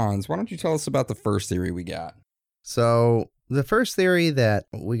 Yeah, Hans, why don't you tell us about the first theory we got? So the first theory that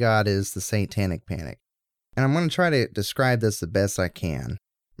we got is the Satanic Panic. And I'm going to try to describe this the best I can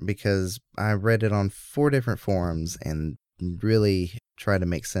because I read it on 4 different forums and really try to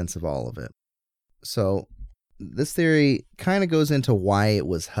make sense of all of it. So this theory kind of goes into why it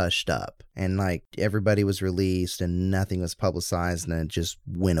was hushed up and like everybody was released and nothing was publicized and it just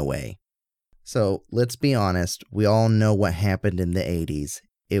went away. So let's be honest, we all know what happened in the 80s.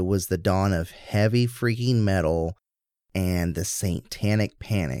 It was the dawn of heavy freaking metal and the Satanic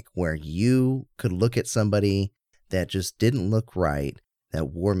Panic, where you could look at somebody that just didn't look right, that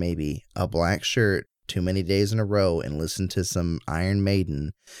wore maybe a black shirt too many days in a row and listened to some Iron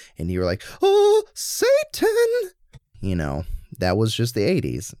Maiden, and you were like, oh, Satan! You know, that was just the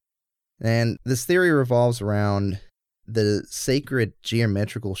 80s. And this theory revolves around the sacred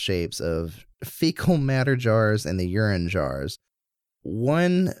geometrical shapes of fecal matter jars and the urine jars.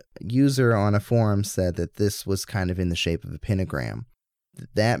 One user on a forum said that this was kind of in the shape of a pentagram.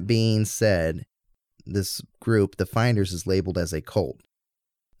 That being said, this group, the Finders, is labeled as a cult.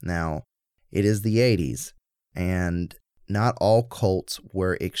 Now, it is the 80s, and not all cults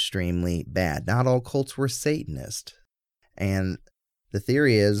were extremely bad. Not all cults were Satanist. And the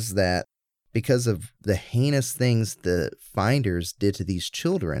theory is that because of the heinous things the Finders did to these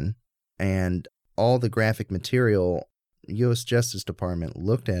children and all the graphic material, U.S. Justice Department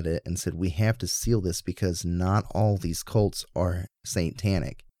looked at it and said, we have to seal this because not all these cults are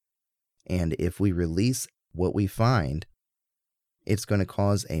satanic. And if we release what we find, it's going to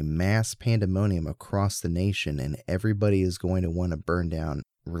cause a mass pandemonium across the nation, and everybody is going to want to burn down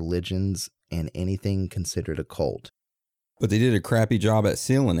religions and anything considered a cult. But they did a crappy job at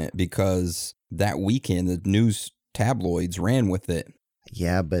sealing it because that weekend the news tabloids ran with it.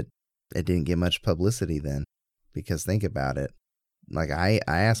 Yeah, but it didn't get much publicity then. Because think about it. Like, I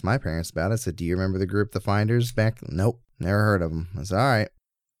asked my parents about it. I said, do you remember the group The Finders back? Nope, never heard of them. I said, all right.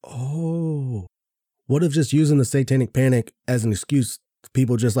 Oh. What if just using the Satanic Panic as an excuse,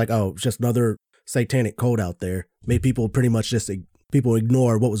 people just like, oh, just another satanic cult out there, made people pretty much just people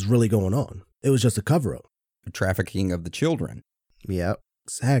ignore what was really going on. It was just a cover-up. Trafficking of the children. Yep.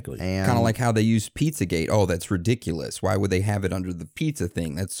 Exactly. And Kind of like how they use Pizzagate. Oh, that's ridiculous. Why would they have it under the pizza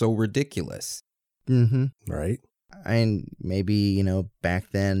thing? That's so ridiculous. Mm-hmm. Right. And maybe,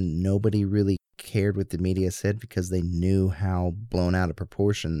 back then nobody really cared what the media said because they knew how blown out of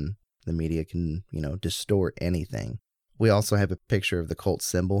proportion the media can, distort anything. We also have a picture of the cult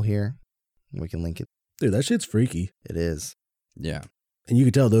symbol here. We can link it. Dude, that shit's freaky. It is. Yeah. And you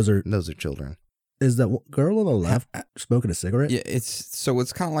can tell those are children. Is that girl on the left smoking a cigarette? Yeah, it's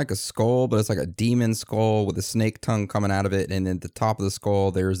kind of like a skull, but it's like a demon skull with a snake tongue coming out of it. And at the top of the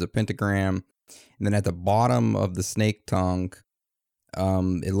skull, there's a pentagram. And then at the bottom of the snake tongue,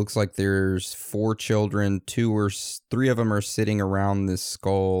 it looks like there's 4 children. 3 of them are sitting around this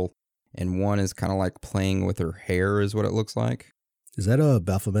skull, and one is kind of like playing with her hair, is what it looks like. Is that a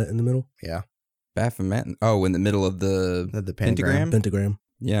Baphomet in the middle? Yeah. Baphomet? Oh, in the middle of the pentagram? Pentagram.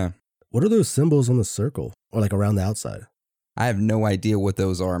 Yeah. What are those symbols on the circle, or like around the outside? I have no idea what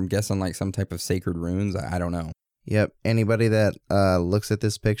those are. I'm guessing like some type of sacred runes. I don't know. Yep. Anybody that looks at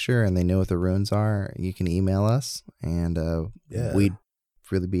this picture and they know what the runes are, you can email us, and we'd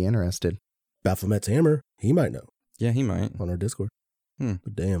really be interested. Baphomet's hammer, he might know. Yeah, he might. On our Discord.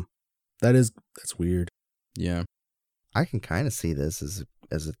 But damn. That's weird. Yeah. I can kind of see this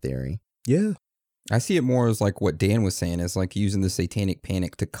as a theory. Yeah. I see it more as like what Dan was saying, as like using the satanic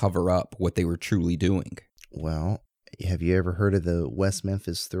panic to cover up what they were truly doing. Well, have you ever heard of the West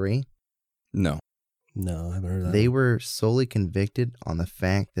Memphis 3? No. No, I haven't heard of that. They were solely convicted on the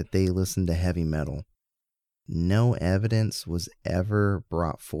fact that they listened to heavy metal. No evidence was ever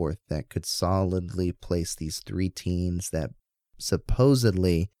brought forth that could solidly place these 3 teens that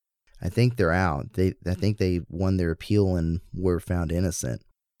supposedly, I think they're out. I think they won their appeal and were found innocent.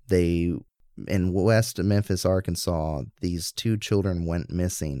 In West Memphis, Arkansas, these 2 children went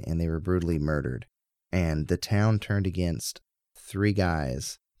missing and they were brutally murdered. And the town turned against 3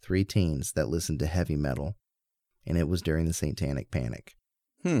 teens that listened to heavy metal. And it was during the Satanic Panic.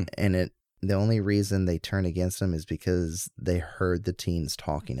 And the only reason they turned against them is because they heard the teens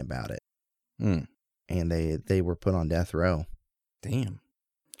talking about it. And they were put on death row. Damn.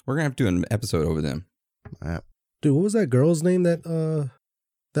 We're going to have to do an episode over them. Dude, what was that girl's name that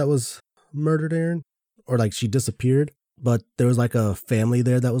was murdered, Aaron? Or like she disappeared, but there was like a family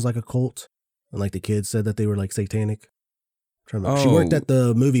there that was like a cult, and like the kids said that they were like satanic. She worked at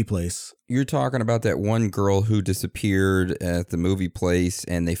the movie place. You're talking about that one girl who disappeared at the movie place,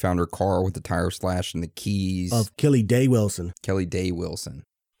 and they found her car with the tire slash and the keys. Of Kelly Day Wilson.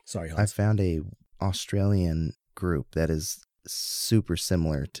 Sorry, Hans. I found a Australian group that is super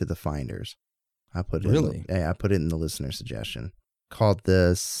similar to the Finders. I put it I put it in the listener suggestion. Called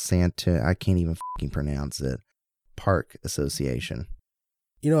the Santa, I can't even fucking pronounce it, Park Association.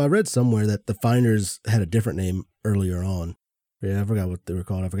 I read somewhere that the Finders had a different name earlier on. Yeah, I forgot what they were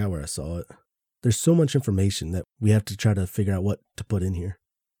called. I forgot where I saw it. There's so much information that we have to try to figure out what to put in here.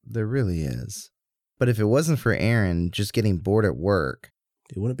 There really is. But if it wasn't for Aaron just getting bored at work,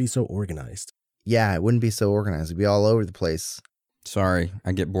 it wouldn't be so organized. Yeah, it wouldn't be so organized. It'd be all over the place. Sorry,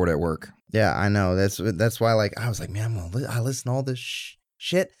 I get bored at work. Yeah, I know. That's why, I was like, man, I listen to all this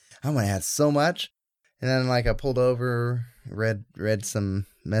shit. I'm gonna add so much. And then, I pulled over, read some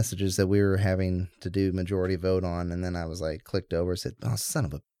messages that we were having to do majority vote on, and then I was clicked over, said, "Oh, son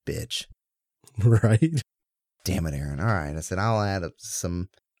of a bitch!" Right? Damn it, Aaron. All right, I said I'll add up some.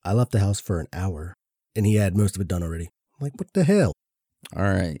 I left the house for an hour, and he had most of it done already. I'm like, what the hell? All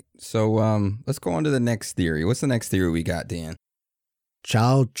right, so let's go on to the next theory. What's the next theory we got, Dan?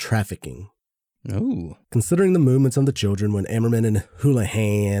 Child trafficking. Oh. Considering the movements of the children when Ammerman and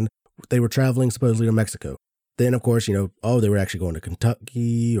Houlihan, they were traveling supposedly to Mexico. Then, of course, they were actually going to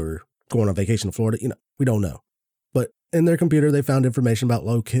Kentucky or going on vacation to Florida. We don't know. But in their computer, they found information about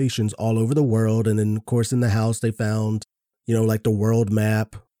locations all over the world. And then, of course, in the house, they found, the world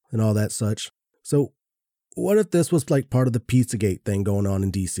map and all that such. So what if this was part of the Pizzagate thing going on in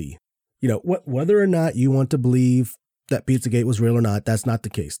D.C.? Whether or not you want to believe that Pizzagate was real or not, that's not the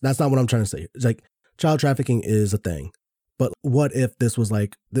case. That's not what I'm trying to say. It's child trafficking is a thing. But what if this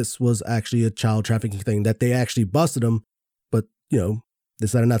was actually a child trafficking thing that they actually busted them, but,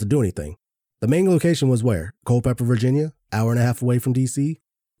 decided not to do anything? The main location was where? Culpeper, Virginia, hour and a half away from D.C.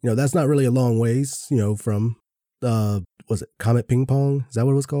 That's not really a long ways, from, was it Comet Ping Pong? Is that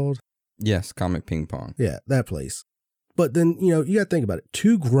what it was called? Yes, Comet Ping Pong. Yeah, that place. But then, you got to think about it.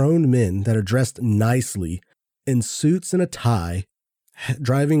 2 grown men that are dressed nicely in suits and a tie,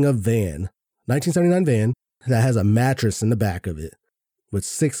 driving a van, 1979 van, that has a mattress in the back of it, with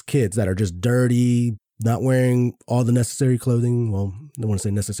 6 kids that are just dirty, not wearing all the necessary clothing. Well, I don't want to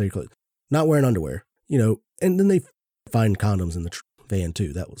say necessary clothing. Not wearing underwear, and then they find condoms in the fan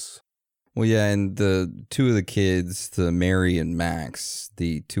too. That was... Well, yeah, and the two of the kids, the Mary and Max,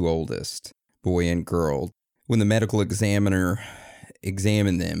 the two oldest, boy and girl, when the medical examiner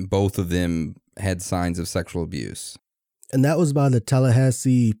examined them, both of them had signs of sexual abuse. And that was by the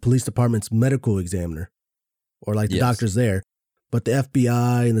Tallahassee Police Department's medical examiner, or like the Yes. doctors there. But the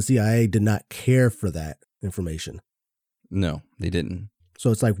FBI and the CIA did not care for that information. No, they didn't.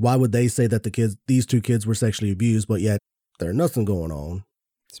 So it's like, why would they say that these two kids were sexually abused, but yet there's nothing going on?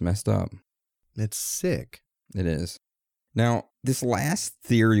 It's messed up. It's sick. It is. Now, this last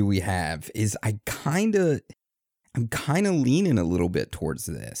theory we have is I'm kind of leaning a little bit towards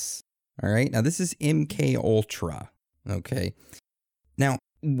this. All right. Now, this is MK Ultra. Okay. Now,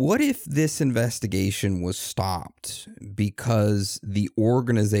 what if this investigation was stopped because the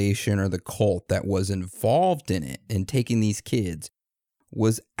organization or the cult that was involved in it and taking these kids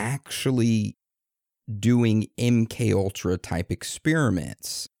was actually doing MK Ultra type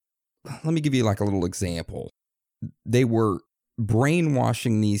experiments? Let me give you like a little example. They were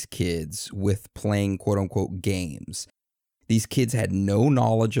brainwashing these kids with playing quote unquote games. These kids had no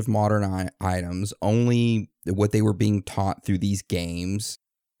knowledge of modern items, only what they were being taught through these games.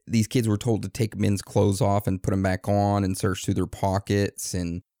 These kids were told to take men's clothes off and put them back on and search through their pockets.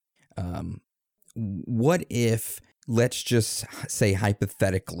 And what if, let's just say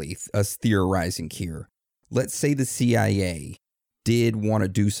hypothetically, us theorizing here, let's say the CIA did want to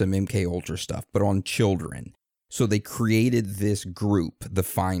do some MK Ultra stuff, but on children. So they created this group, the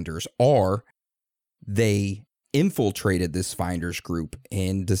Finders, or they infiltrated this Finders group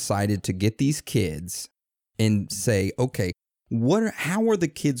and decided to get these kids and say, okay, how are the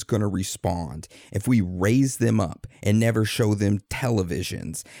kids going to respond if we raise them up and never show them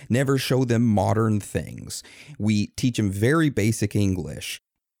televisions, never show them modern things? We teach them very basic English.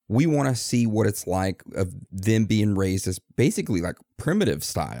 We want to see what it's like of them being raised as basically like primitive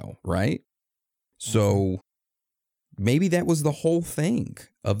style, right? So maybe that was the whole thing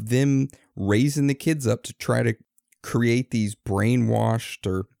of them raising the kids up to try to create these brainwashed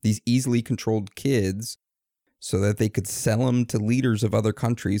or these easily controlled kids so that they could sell them to leaders of other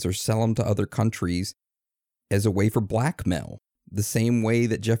countries or sell them to other countries as a way for blackmail. The same way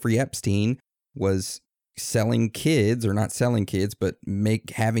that Jeffrey Epstein was selling kids, or not selling kids, but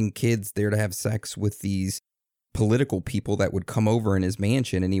having kids there to have sex with these political people that would come over in his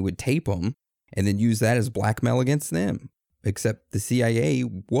mansion, and he would tape them and then use that as blackmail against them. Except the CIA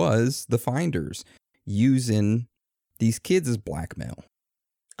was the Finders, using these kids as blackmail.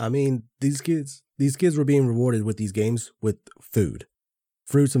 I mean, these kids were being rewarded with these games with food,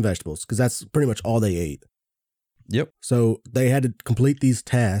 fruits and vegetables, because that's pretty much all they ate. Yep. So they had to complete these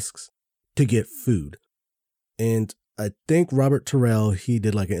tasks to get food. And I think Robert Terrell, he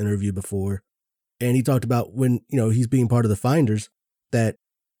did like an interview before, and he talked about when, he's being part of the Finders, that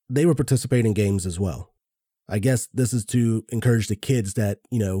they were participating in games as well. I guess this is to encourage the kids that,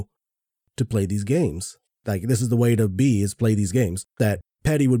 to play these games. Like, this is the way to be, is play these games. That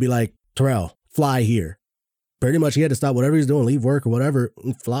Petty would be like, Terrell, fly here. Pretty much he had to stop whatever he's doing, leave work or whatever,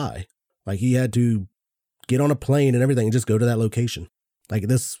 and fly. Like, he had to get on a plane and everything and just go to that location. Like,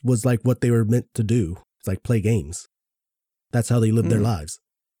 this was like what they were meant to do. It's like play games. That's how they lived their lives.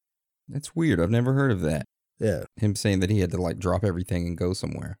 That's weird. I've never heard of that. Yeah. Him saying that he had to like drop everything and go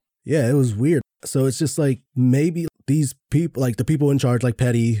somewhere. Yeah, it was weird. So it's just like maybe these people, like the people in charge, like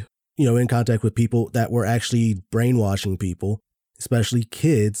Petty, in contact with people that were actually brainwashing people, especially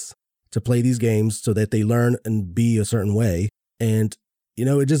kids, to play these games so that they learn and be a certain way. And,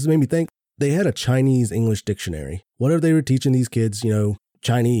 it just made me think they had a Chinese English dictionary. What if they were teaching these kids,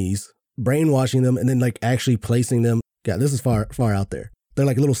 Chinese, brainwashing them, and then like actually placing them? Yeah, this is far, far out there. They're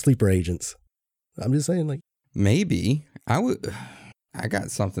like little sleeper agents. I'm just saying, like, maybe I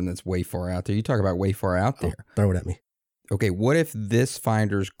got something that's way far out there. You talk about way far out there. Throw it at me. Okay, what if this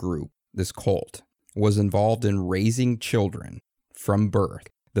Finders group, this cult, was involved in raising children from birth?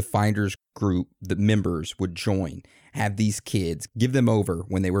 The Finders group, the members would join, have these kids, give them over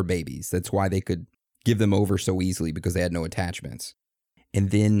when they were babies. That's why they could give them over so easily, because they had no attachments.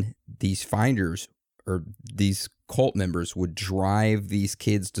 And then these Finders, or these cult members, would drive these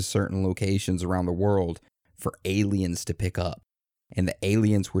kids to certain locations around the world for aliens to pick up. And the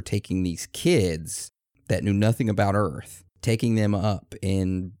aliens were taking these kids that knew nothing about Earth, taking them up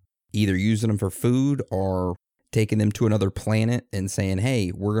and either using them for food or taking them to another planet and saying,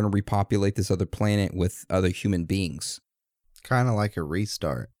 hey, we're going to repopulate this other planet with other human beings. Kind of like a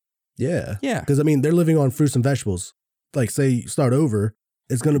restart. Yeah. Yeah. Because, they're living on fruits and vegetables. Like, say you start over,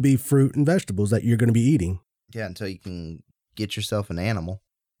 it's going to be fruit and vegetables that you're going to be eating. Yeah, until you can get yourself an animal.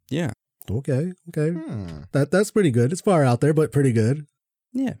 Yeah. Okay. That's pretty good. It's far out there, but pretty good.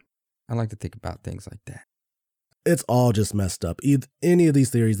 Yeah. I like to think about things like that. It's all just messed up. Any of these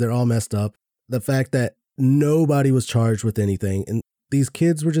theories, they're all messed up. The fact that nobody was charged with anything and these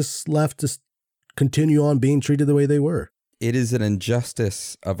kids were just left to continue on being treated the way they were. It is an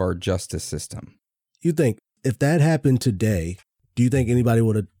injustice of our justice system. You think if that happened today, do you think anybody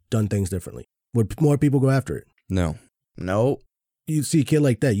would have done things differently? Would more people go after it? No. Nope. You see a kid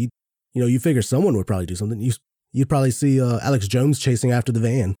like that, you figure someone would probably do something. You'd probably see Alex Jones chasing after the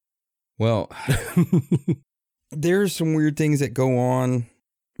van. Well, there's some weird things that go on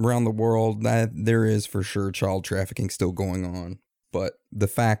around the world. That there is for sure child trafficking still going on. But the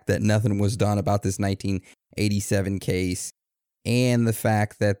fact that nothing was done about this 1987 case, and the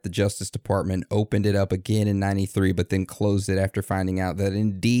fact that the Justice Department opened it up again in 93, but then closed it after finding out that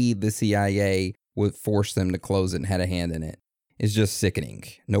indeed the CIA would force them to close it and had a hand in it, is just sickening.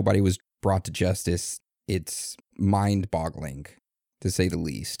 Nobody was brought to justice. It's mind-boggling, to say the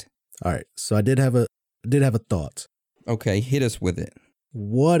least. All right, so I did have a thought. Okay, hit us with it.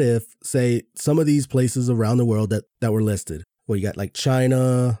 What if, say, some of these places around the world that were listed, well, you got like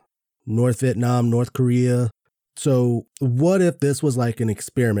China, North Vietnam, North Korea. So what if this was like an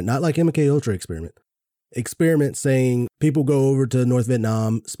experiment, not like MK Ultra experiment saying people go over to North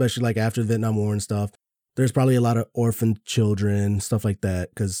Vietnam, especially like after the Vietnam War and stuff. There's probably a lot of orphan children, stuff like that,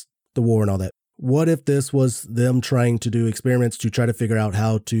 because the war and all that. What if this was them trying to do experiments to try to figure out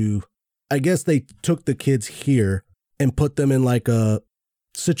how to, I guess they took the kids here and put them in like a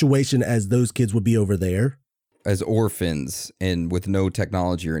situation as those kids would be over there. As orphans and with no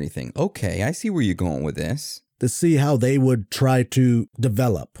technology or anything. Okay, I see where you're going with this. To see how they would try to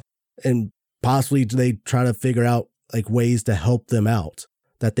develop, and possibly they try to figure out like ways to help them out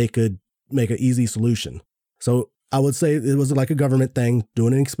that they could make an easy solution. So I would say it was like a government thing,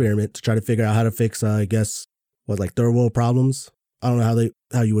 doing an experiment to try to figure out how to fix, I guess, like third world problems. I don't know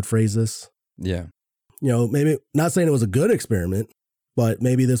how you would phrase this. Yeah. Maybe not saying it was a good experiment, but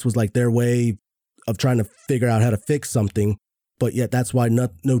maybe this was like their way of trying to figure out how to fix something, but yet that's why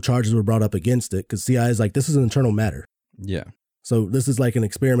no charges were brought up against it, because CIA is like, this is an internal matter. Yeah. So this is like an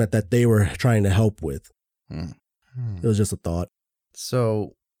experiment that they were trying to help with. It was just a thought.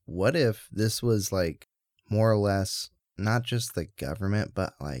 So what if this was like more or less not just the government,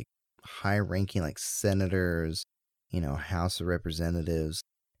 but like high-ranking like senators, House of Representatives,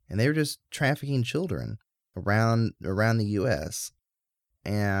 and they were just trafficking children around the U.S.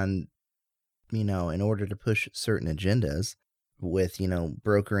 and in order to push certain agendas with,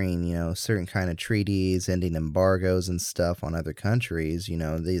 brokering, certain kind of treaties, ending embargoes and stuff on other countries,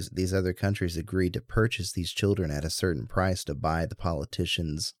 these other countries agreed to purchase these children at a certain price to buy the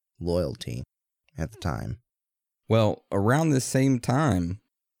politicians' loyalty at the time. Well, around the same time,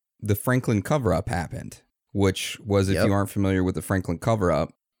 the Franklin cover-up happened, which was, if you aren't familiar with the Franklin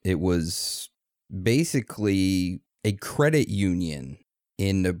cover-up, it was basically a credit union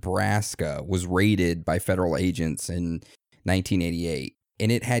in Nebraska was raided by federal agents in 1988,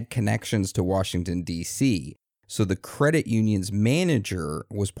 and it had connections to Washington, D.C. So the credit union's manager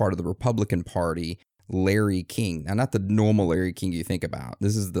was part of the Republican Party, Larry King. Now, not the normal Larry King you think about.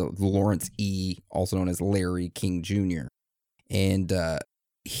 This is the Lawrence E., also known as Larry King Jr. And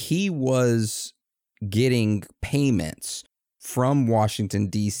he was getting payments from Washington,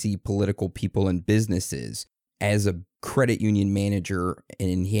 D.C. political people and businesses as a credit union manager,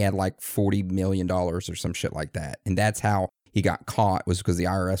 and he had like $40 million or some shit like that. And that's how he got caught, was because the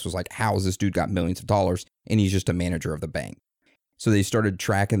IRS was like, how has this dude got millions of dollars? And he's just a manager of the bank. So they started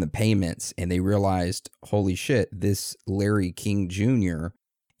tracking the payments, and they realized, holy shit, this Larry King Jr.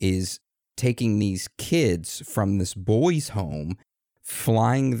 is taking these kids from this boys' home,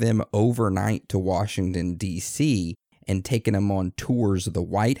 flying them overnight to Washington, D.C., and taking them on tours of the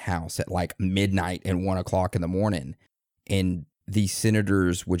White House at like midnight and 1 o'clock in the morning. And these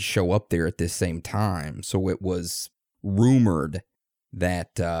senators would show up there at this same time. So it was rumored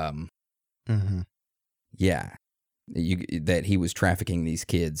that, that he was trafficking these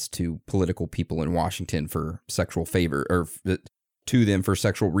kids to political people in Washington for sexual favor, or to them for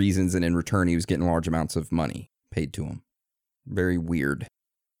sexual reasons. And in return, he was getting large amounts of money paid to him. Very weird.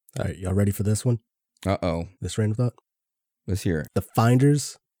 All right, y'all ready for this one? Uh-oh. This train of thought? Let's hear it. The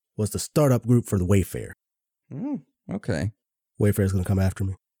Finders was the startup group for the Wayfair. Okay. Wayfair's going to come after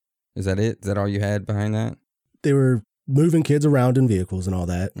me. Is that it? Is that all you had behind that? They were moving kids around in vehicles and all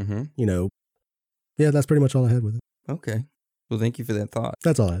that. Mm-hmm. Yeah, that's pretty much all I had with it. Okay. Well, thank you for that thought.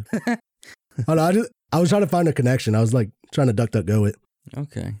 That's all I had. I was trying to find a connection. I was like trying to DuckDuckGo it.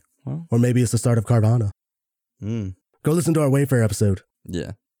 Okay. Well. Or maybe it's the start of Carvana. Go listen to our Wayfair episode.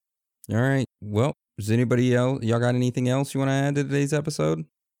 Yeah. All right. Well, does anybody else, y'all got anything else you want to add to today's episode?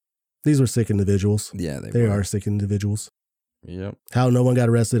 These were sick individuals. Yeah, They are sick individuals. Yep. How no one got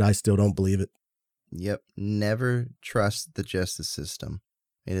arrested, I still don't believe it. Yep. Never trust the justice system.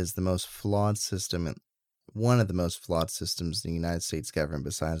 It is the most flawed system, one of the most flawed systems in the United States government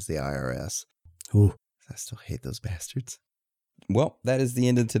besides the IRS. Ooh. I still hate those bastards. Well, that is the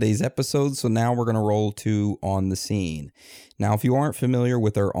end of today's episode. So now we're going to roll to On the Scene. Now, if you aren't familiar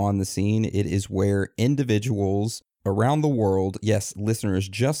with our On the Scene, it is where individuals around the world, yes, listeners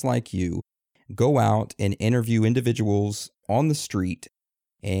just like you, go out and interview individuals on the street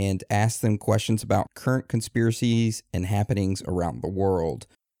and ask them questions about current conspiracies and happenings around the world.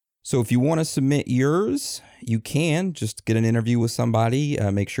 So if you want to submit yours, you can just get an interview with somebody,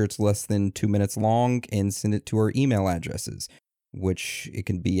 make sure it's less than 2 minutes long, and send it to our email addresses, which it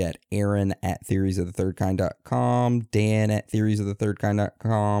can be at aaron@theoriesofthethirdkind.com,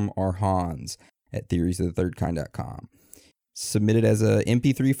 dan@theoriesofthethirdkind.com, or hans@theoriesofthethirdkind.com. Submit it as a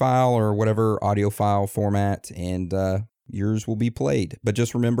MP3 file or whatever audio file format, and yours will be played. But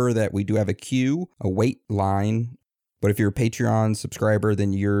just remember that we do have a queue, a wait line. But if you're a Patreon subscriber,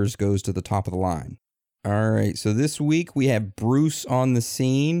 then yours goes to the top of the line. All right, so this week we have Bruce on the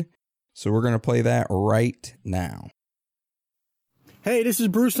scene. So we're going to play that right now. Hey, this is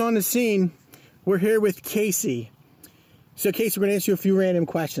Bruce on the scene. We're here with Casey. So, Casey, we're going to ask you a few random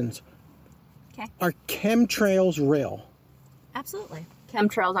questions. Okay. Are chemtrails real? Absolutely.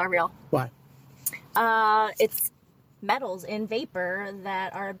 Chemtrails are real. Why? It's metals in vapor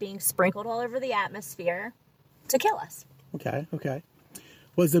that are being sprinkled all over the atmosphere to kill us. Okay.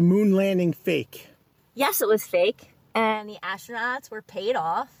 Was the moon landing fake? Yes, it was fake, and the astronauts were paid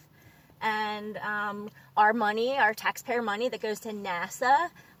off, and our money, our taxpayer money that goes to NASA,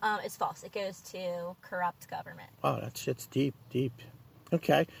 is false. It goes to corrupt government. Oh, that shit's deep.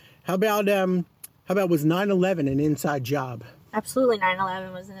 Okay. How about was 9/11 an inside job? Absolutely,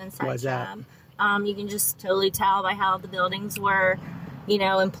 9/11 was an inside Why's that? job. You can just totally tell by how the buildings were,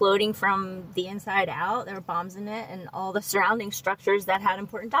 imploding from the inside out. There were bombs in it, and all the surrounding structures that had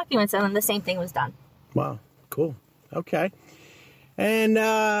important documents, and then the same thing was done. Wow, cool. Okay. And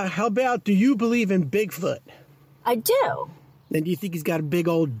how about, do you believe in Bigfoot? I do. And do you think he's got a big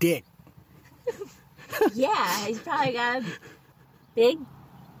old dick? Yeah, he's probably got a big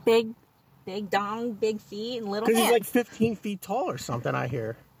dong, big feet, and little hands. Because he's like 15 feet tall or something, I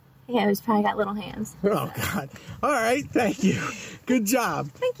hear. Yeah, he's probably got little hands. Oh, God. All right, thank you. Good job.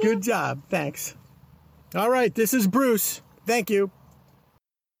 Thank you. Good job. Thanks. All right, this is Bruce. Thank you.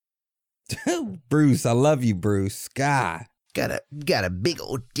 Bruce, I love you, Bruce. God. Got a big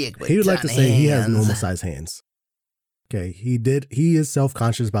old dick with He would like to tiny say he has hands. normal sized hands. Okay, he is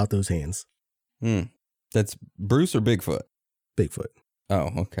self-conscious about those hands. That's Bruce or Bigfoot? Bigfoot. Oh,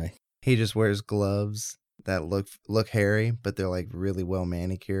 okay. He just wears gloves that look hairy, but they're like really well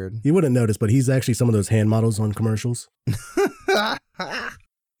manicured. You wouldn't notice, but he's actually some of those hand models on commercials. You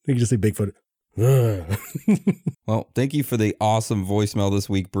can just say Bigfoot. Well, thank you for the awesome voicemail this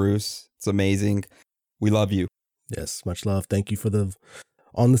week, Bruce. It's amazing. We love you. Yes, much love. Thank you for the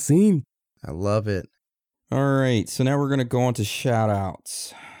on the scene. I love it. All right, so now we're going to go on to shout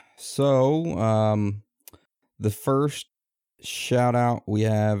outs. So, the first shout out we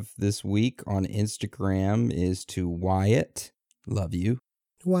have this week on Instagram is to Wyatt. Love you.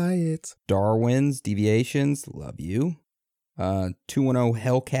 Wyatt. Darwin's Deviations. Love you. 210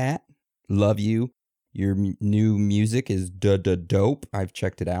 Hellcat. Love you. Your new music is dope. I've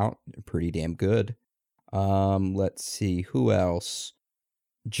checked it out. Pretty damn good. Let's see. Who else?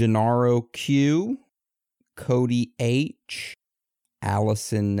 Gennaro Q. Cody H.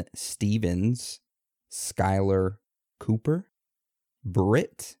 Allison Stevens. Skylar Cooper.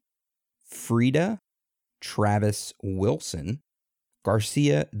 Britt. Frida. Travis Wilson.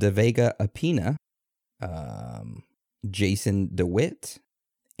 Garcia de Vega Apina. Jason DeWitt.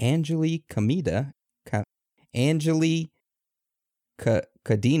 Angeli Camida. Angeli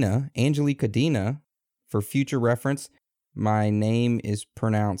Cadena. For future reference, my name is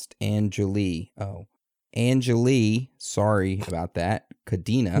pronounced Angeli. Oh, Angeli. Sorry about that.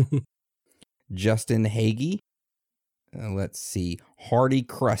 Cadena. Justin Hagee. Let's see. Hearty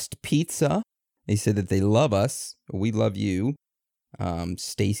Crust Pizza. They said that they love us. We love you.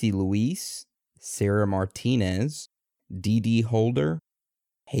 Stacy Luis. Sarah Martinez. DD Holder.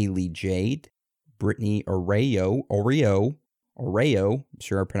 Haley Jade. Brittany Oreo. I'm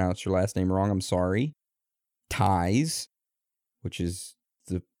sure I pronounced your last name wrong. I'm sorry. Ties, which is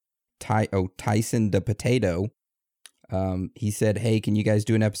Tyson the Potato. He said, hey, can you guys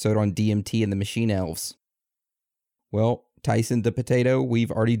do an episode on DMT and the Machine Elves? Well, Tyson the Potato,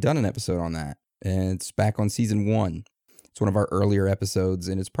 we've already done an episode on that. And it's back on season 1. It's one of our earlier episodes,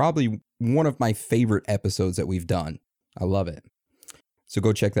 and it's probably one of my favorite episodes that we've done. I love it. So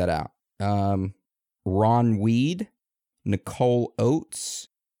go check that out. Ron Weed, Nicole Oates,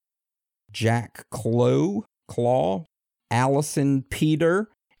 Jack Claw, Allison Peter,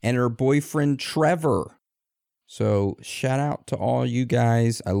 and her boyfriend Trevor. So shout out to all you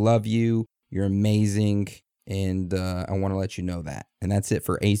guys. I love you. You're amazing, and I want to let you know that. And that's it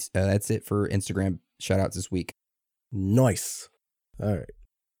for Instagram shout outs this week. Nice. All right.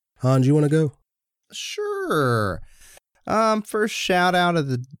 Han, do you want to go? Sure. First shout out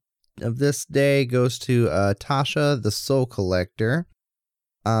of this day goes to Tasha the Soul Collector.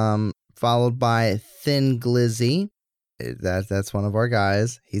 Followed by Thin Glizzy. That's one of our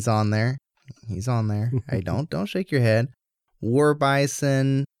guys. He's on there. Hey, don't shake your head. War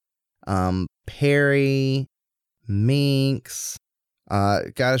Bison, Perry, Minx.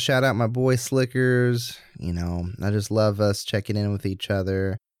 Gotta shout out my boy Slickers. You know, I just love us checking in with each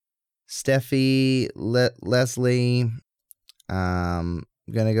other. Steffi, Leslie.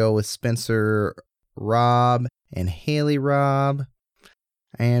 Gonna go with Spencer Rob and Haley Rob.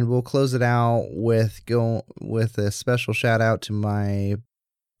 And we'll close it out with a special shout out to my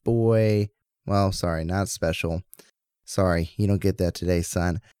boy. Well, sorry, not special. Sorry, you don't get that today,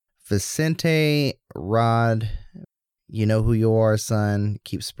 son. Vicente Rod, you know who you are, son.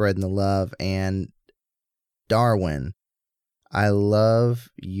 Keep spreading the love. And Darwin, I love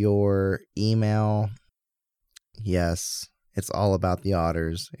your email. Yes, it's all about the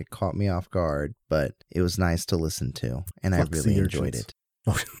otters. It caught me off guard, but it was nice to listen to, and I really enjoyed it.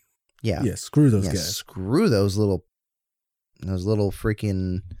 Oh, yeah. Yeah, screw those guys. Screw those little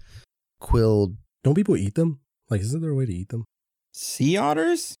freaking quilled. Don't people eat them? Like, isn't there a way to eat them? Sea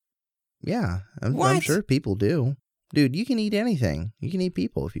otters? Yeah, I'm sure people do. Dude, you can eat anything. You can eat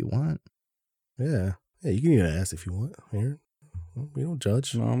people if you want. Yeah. Yeah, you can eat an ass if you want. Aaron. We don't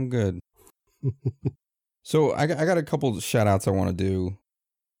judge. No, I'm good. So I got a couple of shout outs I want to do.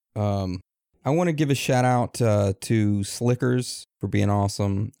 I want to give a shout out to Slickers for being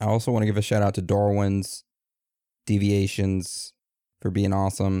awesome. I also want to give a shout out to Darwin's Deviations for being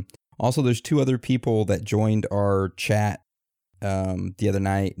awesome. Also, there's 2 other people that joined our chat the other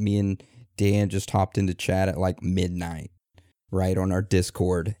night. Me and Dan just hopped into chat at like midnight, right, on our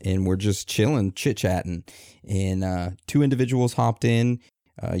Discord, and we're just chilling, chit-chatting. And 2 individuals hopped in,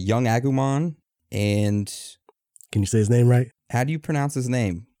 Young Agumon and... Can you say his name right? How do you pronounce his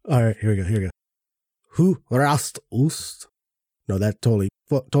name? All right, here we go. Who rast ust? No, that totally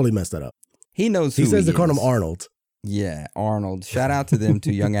messed that up. He knows who he says. They call is. him Arnold. Yeah, Arnold. Shout out to them,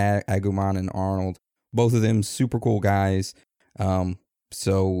 to Young Agumon and Arnold. Both of them super cool guys.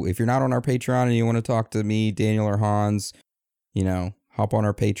 So if you're not on our Patreon and you want to talk to me, Daniel, or Hans, you know, hop on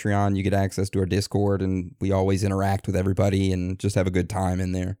our Patreon. You get access to our Discord, and we always interact with everybody and just have a good time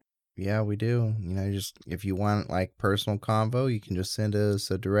in there. Yeah, we do. You know, just if you want like personal convo, you can just send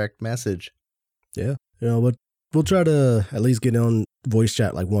us a direct message. Yeah, you know, but we'll try to at least get on voice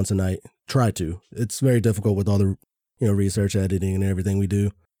chat like once a night. Try to. It's very difficult with all the, you know, research, editing, and everything we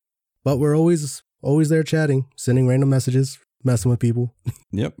do. But we're always there chatting, sending random messages, messing with people.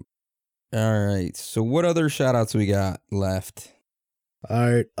 Yep. All right. So what other shout outs we got left?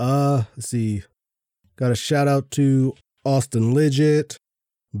 All right. Let's see. Got a shout out to Austin Lidget,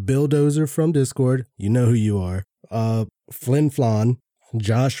 Billdozer from Discord. You know who you are. Flynn Flon,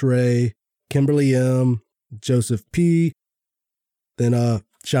 Josh Ray, Kimberly M, Joseph P. Then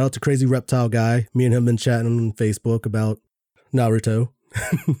shout out to Crazy Reptile Guy. Me and him been chatting on Facebook about Naruto.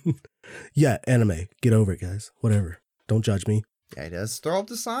 Yeah, anime. Get over it, guys. Whatever. Don't judge me. Yeah, he does throw up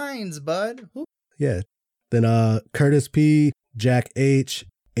the signs, bud. Whoop. Yeah. Then Curtis P, Jack H,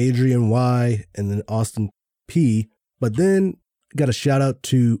 Adrian Y, and then Austin P. But then got a shout out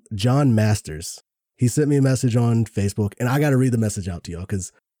to John Masters. He sent me a message on Facebook, and I got to read the message out to y'all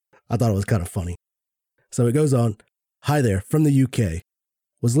because I thought it was kind of funny. So it goes on. Hi there, from the UK.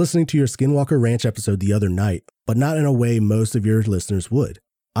 Was listening to your Skinwalker Ranch episode the other night, but not in a way most of your listeners would.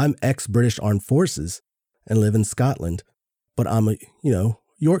 I'm ex-British Armed Forces and live in Scotland, but I'm a,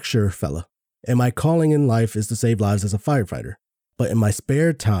 Yorkshire fella. And my calling in life is to save lives as a firefighter. But in my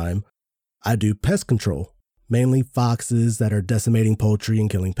spare time, I do pest control, mainly foxes that are decimating poultry and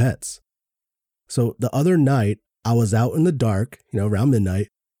killing pets. So the other night, I was out in the dark, around midnight,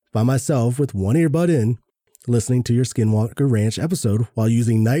 by myself with one earbud in, listening to your Skinwalker Ranch episode while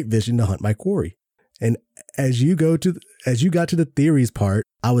using night vision to hunt my quarry. And as you got to the theories part,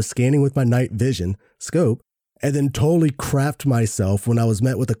 I was scanning with my night vision scope, and then totally crapped myself when I was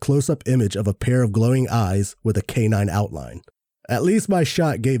met with a close-up image of a pair of glowing eyes with a canine outline. At least my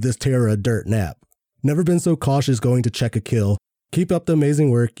shot gave this terror a dirt nap. Never been so cautious going to check a kill. Keep up the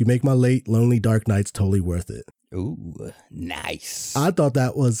amazing work. You make my late, lonely, dark nights totally worth it. Ooh, nice. I thought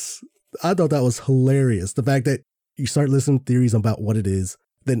that was hilarious. The fact that you start listening to theories about what it is,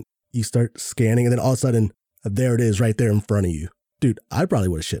 then you start scanning, and then all of a sudden, there it is right there in front of you. Dude, I probably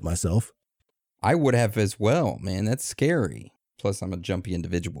would have shit myself. I would have as well, man. That's scary. Plus, I'm a jumpy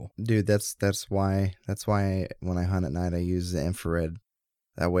individual. Dude, that's why when I hunt at night I use the infrared.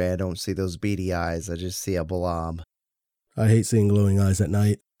 That way I don't see those beady eyes. I just see a blob. I hate seeing glowing eyes at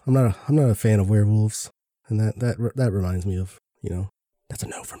night. I'm not a fan of werewolves, and that reminds me of, that's a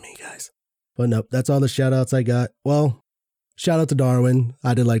no from me, guys. But nope, that's all the shout outs I got. Well, shout out to Darwin.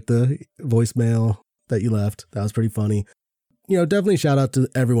 I did like the voicemail that you left. That was pretty funny. Definitely shout out to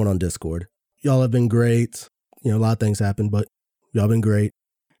everyone on Discord. Y'all have been great. A lot of things happened, but y'all been great.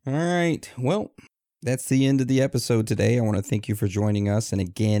 All right. Well, that's the end of the episode today. I want to thank you for joining us. And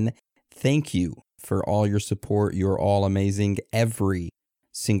again, thank you for all your support. You're all amazing, every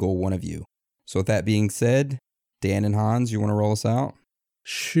single one of you. So with that being said, Dan and Hans, you want to roll us out?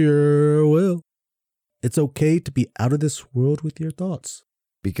 Sure will. It's okay to be out of this world with your thoughts.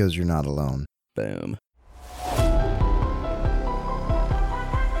 Because you're not alone. Boom.